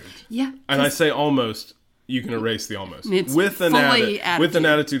attitude. Yeah. And I say almost, you can erase the almost. It's with an attitude. With an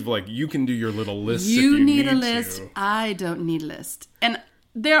attitude of like, you can do your little list if you need a to. list. I don't need a list. And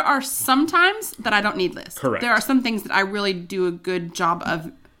there are some times that I don't need lists. Correct. There are some things that I really do a good job of,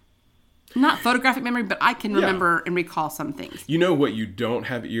 not photographic memory, but I can remember and recall some things. You know what you don't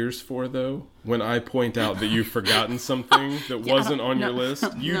have ears for, though? When I point out that you've forgotten something that wasn't on your list,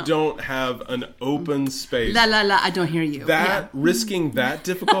 you don't have an open space. I don't hear you. Risking that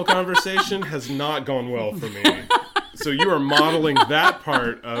difficult conversation has not gone well for me. So you are modeling that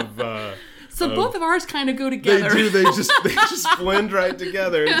part of... So both of ours kind of go together. They do. They just blend right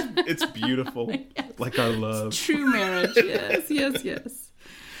together. It's beautiful, like our love. It's true marriage. Yes.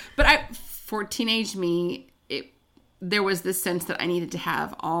 But for teenage me, there was this sense that I needed to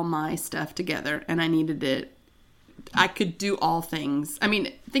have all my stuff together, and I needed it. I could do all things. I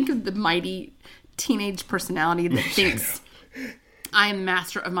mean, think of the mighty teenage personality that thinks I am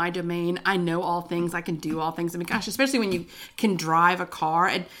master of my domain. I know all things. I can do all things. I mean, gosh, especially when you can drive a car.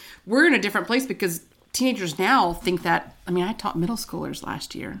 And we're in a different place because teenagers now think that, I mean, I taught middle schoolers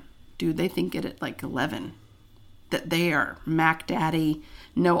last year. Dude, they think it at like 11. That they are Mac Daddy,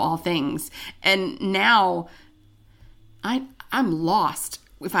 know all things. And now I'm lost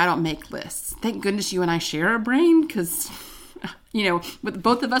if I don't make lists. Thank goodness you and I share a brain because... You know, with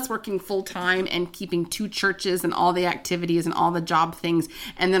both of us working full time and keeping 2 churches and all the activities and all the job things,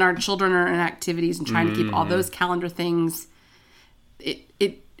 and then our children are in activities and trying to keep all those calendar things,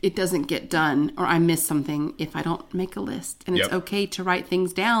 it doesn't get done, or I miss something if I don't make a list. And it's okay to write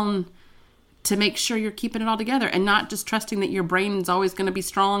things down to make sure you're keeping it all together and not just trusting that your brain is always going to be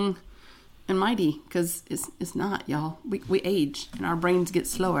strong and mighty, because it's not, y'all. We age and our brains get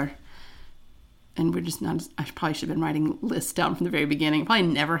slower. And we're just not... I probably should have been writing lists down from the very beginning. Probably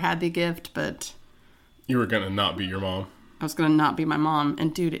never had the gift, but... You were going to not be your mom. I was going to not be my mom.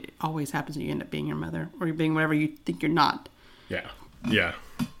 And dude, it always happens when you end up being your mother. Or you're being whatever you think you're not. Yeah.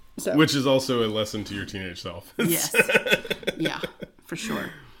 So. Which is also a lesson to your teenage self. Yes. Yeah, for sure.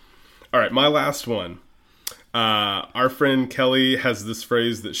 All right, my last one. Our friend Kelly has this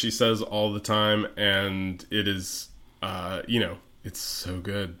phrase that she says all the time. And it is, it's so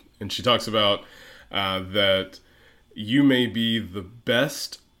good. And she talks about that you may be the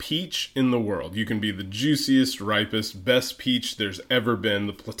best peach in the world. You can be the juiciest, ripest, best peach there's ever been,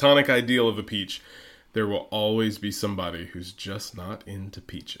 the platonic ideal of a peach. There will always be somebody who's just not into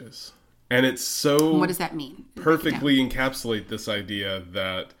peaches. And it's so... What does that mean? Perfectly encapsulate this idea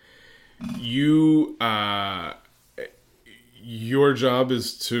that you... your job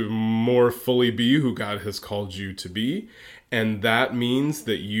is to more fully be who God has called you to be. And that means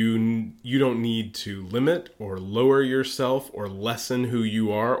that you don't need to limit or lower yourself or lessen who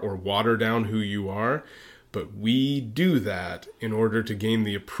you are or water down who you are. But we do that in order to gain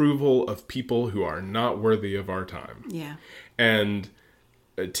the approval of people who are not worthy of our time. Yeah. And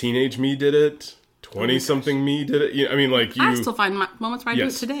teenage me did it. 20-something me did it. I mean, like you... I still find moments where I do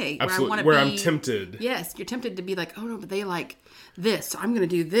it today. Absolutely. Where I'm tempted. Yes, you're tempted to be like, oh no, but they like this, so I'm going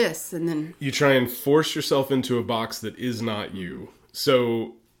to do this, and then... You try and force yourself into a box that is not you.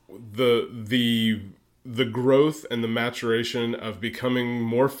 So the growth and the maturation of becoming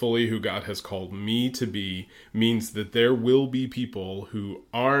more fully who God has called me to be means that there will be people who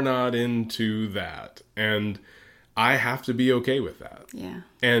are not into that. And I have to be okay with that. Yeah.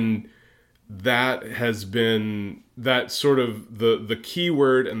 And... that has been that sort of the key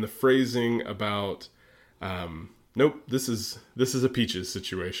word and the phrasing about nope, this is a peaches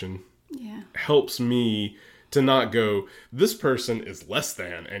situation. Yeah. Helps me to not go, this person is less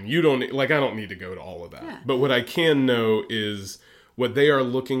than, and you don't, like, I don't need to go to all of that. Yeah. But what I can know is what they are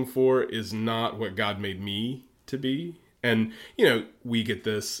looking for is not what God made me to be. And, we get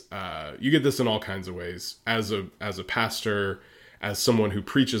this, you get this in all kinds of ways as a pastor, as someone who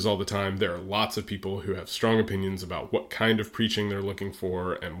preaches all the time, there are lots of people who have strong opinions about what kind of preaching they're looking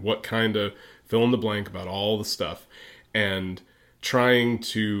for and what kind of fill in the blank about all the stuff. And trying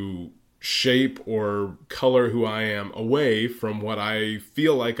to shape or color who I am away from what I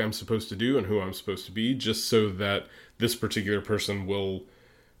feel like I'm supposed to do and who I'm supposed to be, just so that this particular person will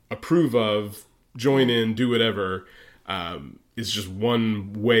approve of, join in, do whatever, is just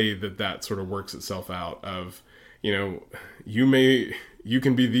one way that sort of works itself out of, you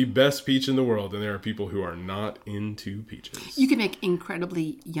can be the best peach in the world, and there are people who are not into peaches. You can make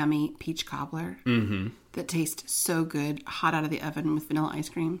incredibly yummy peach cobbler that tastes so good, hot out of the oven with vanilla ice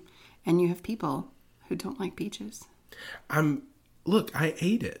cream. And you have people who don't like peaches. Look, I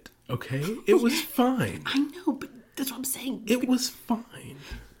ate it, okay? It was fine. I know, but that's what I'm saying. It was fine.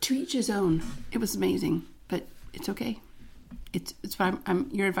 To each his own. It was amazing, but it's okay. It's fine.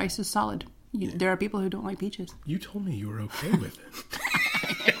 Your advice is solid. There are people who don't like peaches. You told me you were okay with it.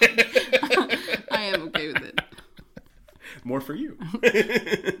 I am okay with it. More for you.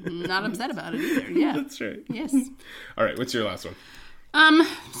 Not upset about it either. Yeah. That's right. Yes. All right, what's your last one?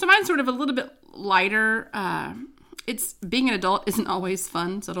 So mine's sort of a little bit lighter. It's being an adult isn't always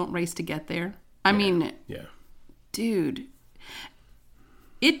fun, so don't race to get there. I mean, dude,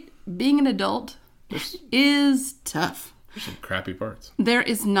 being an adult is tough. There's some crappy parts. There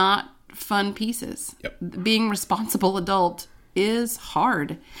is not fun pieces. Yep. Being a responsible adult is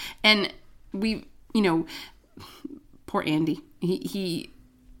hard. And poor Andy, he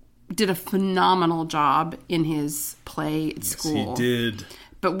did a phenomenal job in his play at school. Yes, he did.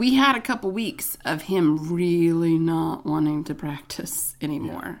 But we had a couple weeks of him really not wanting to practice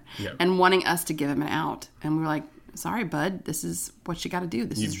anymore and wanting us to give him an out. And we were like, sorry, bud, this is what you got to do.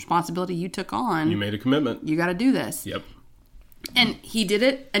 This is responsibility you took on. You made a commitment. You got to do this. Yep. And he did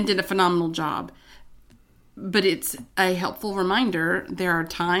it and did a phenomenal job. But it's a helpful reminder. There are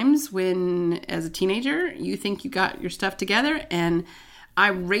times when, as a teenager, you think you got your stuff together, and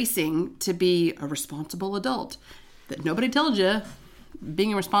I'm racing to be a responsible adult. That nobody told you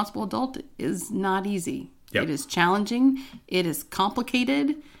being a responsible adult is not easy. Yep. It is challenging. It is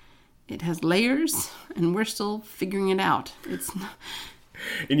complicated. It has layers, and we're still figuring it out. It's not...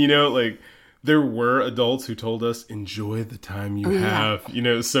 And there were adults who told us, enjoy the time you have.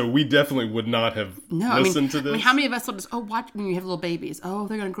 So we definitely would not have listened to this. How many of us will just, watch when you have little babies. Oh,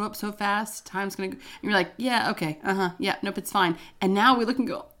 they're going to grow up so fast. Time's going to go. And you're like, yeah, okay, yeah, nope, it's fine. And now we look and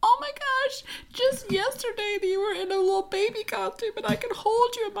go, oh my gosh, just yesterday you were in a little baby costume and I can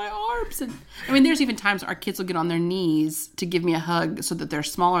hold you in my arms. And there's even times our kids will get on their knees to give me a hug so that they're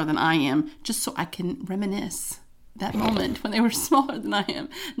smaller than I am, just so I can reminisce that moment when they were smaller than I am.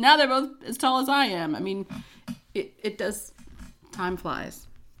 Now they're both as tall as I am. It does. Time flies.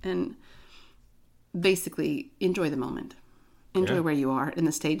 And basically, enjoy the moment. Enjoy where you are in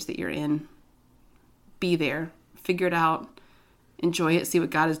the stage that you're in. Be there. Figure it out. Enjoy it. See what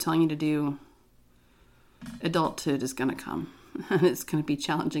God is telling you to do. Adulthood is going to come. And it's going to be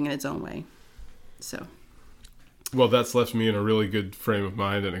challenging in its own way. So. Well, that's left me in a really good frame of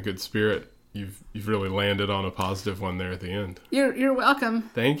mind and a good spirit. You've really landed on a positive one there at the end. You're welcome.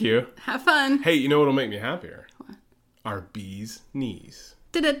 Thank you. Have fun. Hey, you know what'll make me happier? What? Our bee's knees.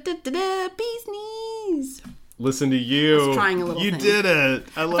 Bee's knees. Listen to you. I was trying a little You thing. did it.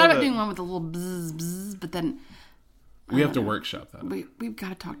 I love it. I thought about doing one with a little bzz, bzz, but then... We have to workshop that. We've got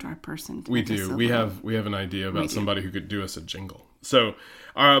to talk to our person. We do. We have an idea about somebody who could do us a jingle. So,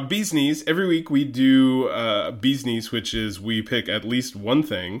 Bee's Knees, every week we do Bee's Knees, which is we pick at least one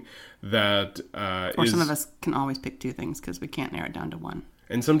thing that or some of us can always pick two things because we can't narrow it down to one.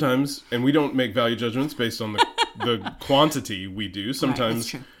 And sometimes, and we don't make value judgments based on the quantity we do.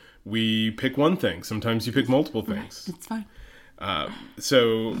 Sometimes we pick one thing. Sometimes you pick multiple things. It's fine.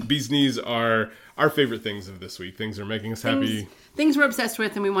 So Bee's Knees are our favorite things of this week. Things that are making us happy. Things we're obsessed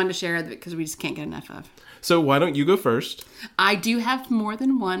with and we wanted to share because we just can't get enough of. So why don't you go first? I do have more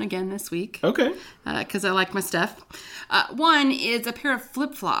than one again this week. Okay. Because I like my stuff. One is a pair of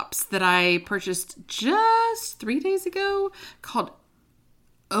flip-flops that I purchased just 3 days ago called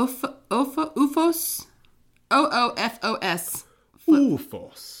OOFOS. OOFOS. OOFOS.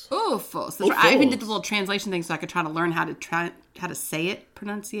 OOFOS. That's right. I even did the little translation thing so I could try to learn how to say it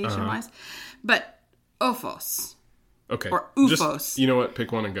pronunciation-wise. But OOFOS. Okay. Or OOFOS. Just, you know what?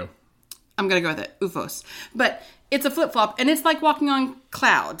 Pick one and go. I'm going to go with it. OOFOS. But it's a flip-flop, and it's like walking on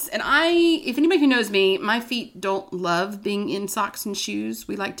clouds. And if anybody who knows me, my feet don't love being in socks and shoes.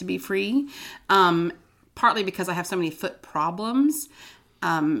 We like to be free. Partly because I have so many foot problems.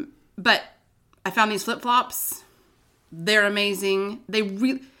 But I found these flip-flops. They're amazing.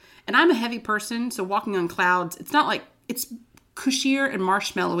 And I'm a heavy person, so walking on clouds, it's not like, it's cushier and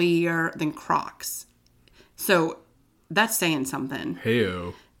marshmallowier than Crocs. So that's saying something.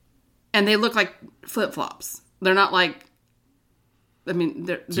 Heyo. And they look like flip-flops. They're not like, I mean,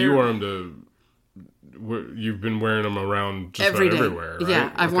 they're... So you wear them to... You've been wearing them around just about everywhere, right?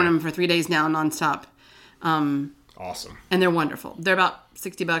 Yeah, I've worn them for 3 days now, nonstop. Awesome. And they're wonderful. They're about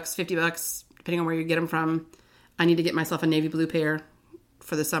 $60, $50, depending on where you get them from. I need to get myself a navy blue pair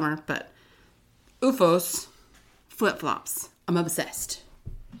for the summer, but OOFOS flip-flops. I'm obsessed.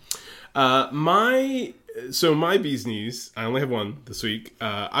 My bee's knees, I only have one this week.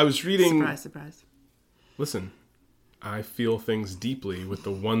 I was reading... Surprise. Listen, I feel things deeply with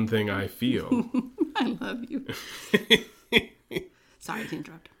the one thing I feel. I love you. Sorry to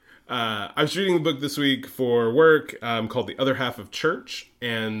interrupt. I was reading the book this week for work called The Other Half of Church,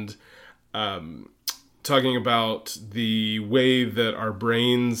 and talking about the way that our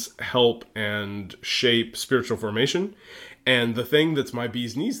brains help and shape spiritual formation. And the thing that's my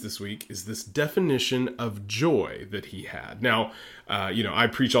bee's knees this week is this definition of joy that he had. Now, I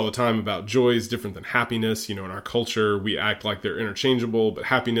preach all the time about joy is different than happiness. In our culture, we act like they're interchangeable, but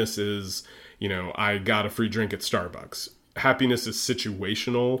happiness is, I got a free drink at Starbucks. Happiness is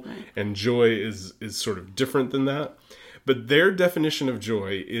situational, right. And joy is sort of different than that. But their definition of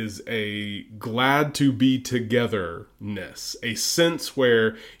joy is a glad to be togetherness, a sense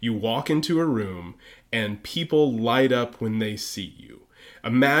where you walk into a room and people light up when they see you.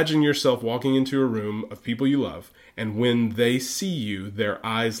 Imagine yourself walking into a room of people you love, and when they see you, their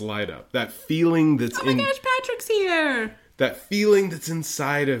eyes light up. That feeling that's oh my gosh, Patrick's here! That feeling that's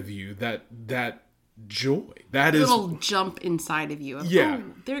inside of you, that joy. That is a little jump inside of you. Oh,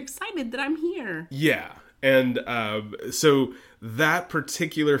 they're excited that I'm here. Yeah. And so that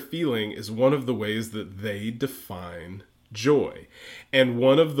particular feeling is one of the ways that they define joy. And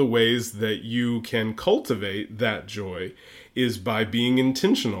one of the ways that you can cultivate that joy is by being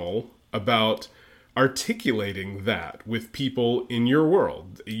intentional about articulating that with people in your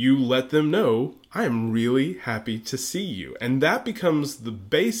world. You let them know, I am really happy to see you. And that becomes the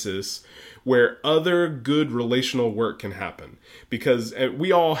basis where other good relational work can happen. Because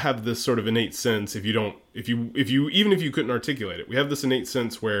we all have this sort of innate sense, even if you couldn't articulate it, we have this innate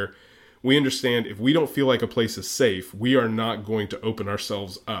sense where we understand if we don't feel like a place is safe, we are not going to open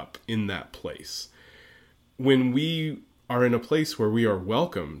ourselves up in that place. When we are in a place where we are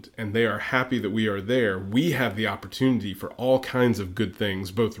welcomed and they are happy that we are there, we have the opportunity for all kinds of good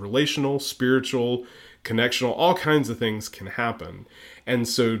things, both relational, spiritual, connectional, all kinds of things can happen. And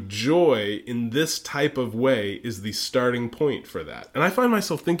so joy in this type of way is the starting point for that. And I find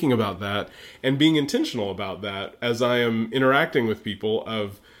myself thinking about that and being intentional about that as I am interacting with people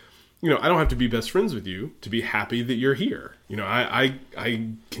of, I don't have to be best friends with you to be happy that you're here. I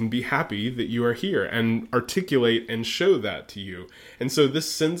can be happy that you are here and articulate and show that to you. And so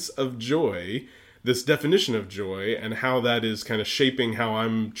this sense of joy, this definition of joy and how that is kind of shaping how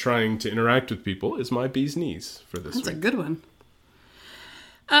I'm trying to interact with people is my bee's knees for this week. That's a good one.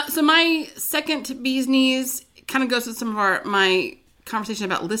 So my second bee's knees kind of goes with some of my conversation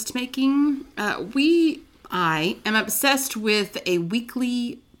about list making. I am obsessed with a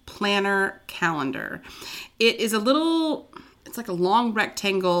weekly planner calendar. It is it's like a long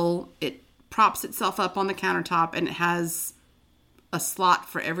rectangle. It props itself up on the countertop and it has a slot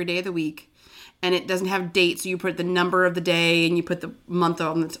for every day of the week. And it doesn't have dates, so you put the number of the day and you put the month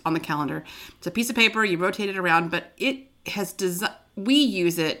on the calendar. It's a piece of paper, you rotate it around, but it has we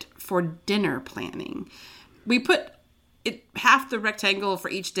use it for dinner planning. We put half the rectangle for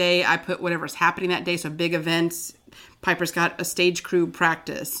each day. I put whatever's happening that day, so big events. Piper's got a stage crew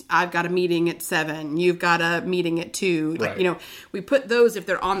practice. I've got a meeting at 7. You've got a meeting at 2. Right. We put those if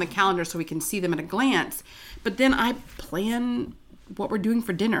they're on the calendar so we can see them at a glance. But then I plan what we're doing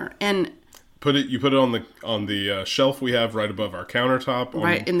for dinner. And you put it on the shelf we have right above our countertop.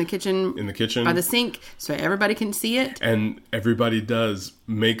 Right in the kitchen. In the kitchen. By the sink, so everybody can see it. And everybody does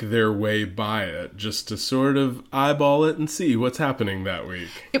make their way by it just to sort of eyeball it and see what's happening that week.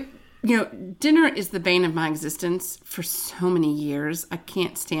 Dinner is the bane of my existence for so many years. I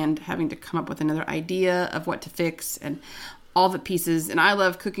can't stand having to come up with another idea of what to fix and all the pieces. And I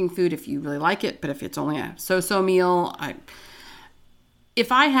love cooking food if you really like it, but if it's only a so-so meal,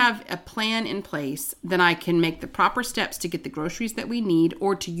 if I have a plan in place, then I can make the proper steps to get the groceries that we need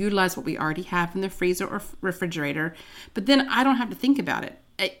or to utilize what we already have in the freezer or refrigerator. But then I don't have to think about it.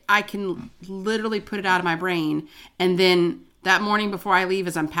 I can literally put it out of my brain. And then that morning before I leave,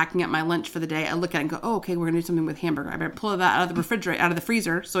 as I'm packing up my lunch for the day, I look at it and go, oh, okay, we're going to do something with hamburger. I better pull that out of the refrigerator, out of the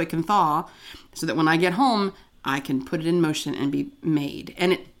freezer so it can thaw so that when I get home, I can put it in motion and be made.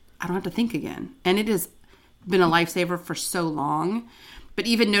 And I don't have to think again. And it is been a lifesaver for so long. But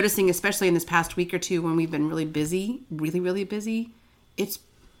even noticing, especially in this past week or two when we've been really busy, really busy, it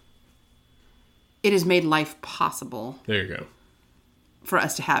has made life possible. There you go. For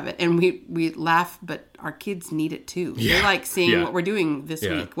us to have it. And we laugh, but our kids need it too. Yeah. They like seeing what we're doing this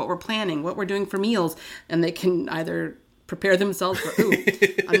week, what we're planning, what we're doing for meals. And they can either prepare themselves for,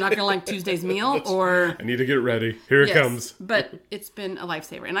 I'm not going to like Tuesday's meal, or... I need to get ready. Here it comes. But it's been a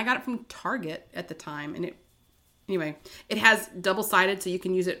lifesaver. And I got it from Target at the time. And anyway, it has double-sided, so you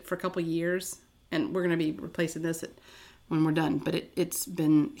can use it for a couple years. And we're going to be replacing this when we're done. But it's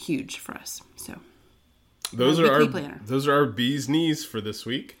been huge for us. So... Those are our bee's knees for this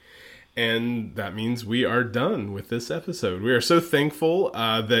week. And that means we are done with this episode. We are so thankful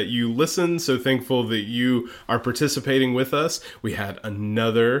that you listened, so thankful that you are participating with us. We had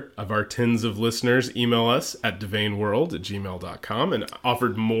another of our tens of listeners email us at devaneworld@gmail.com and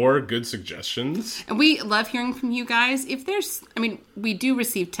offered more good suggestions. And we love hearing from you guys. We do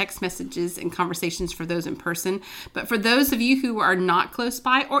receive text messages and conversations for those in person. But for those of you who are not close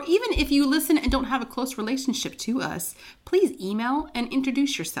by, or even if you listen and don't have a close relationship to us, please email and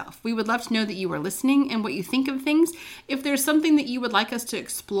introduce yourself. We would love to know that you are listening and what you think of things. If there's something that you would like us to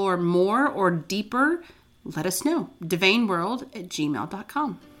explore more or deeper, let us know.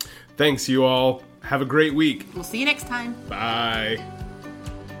 devaneworld@gmail.com. Thanks, you all. Have a great week. We'll see you next time. Bye.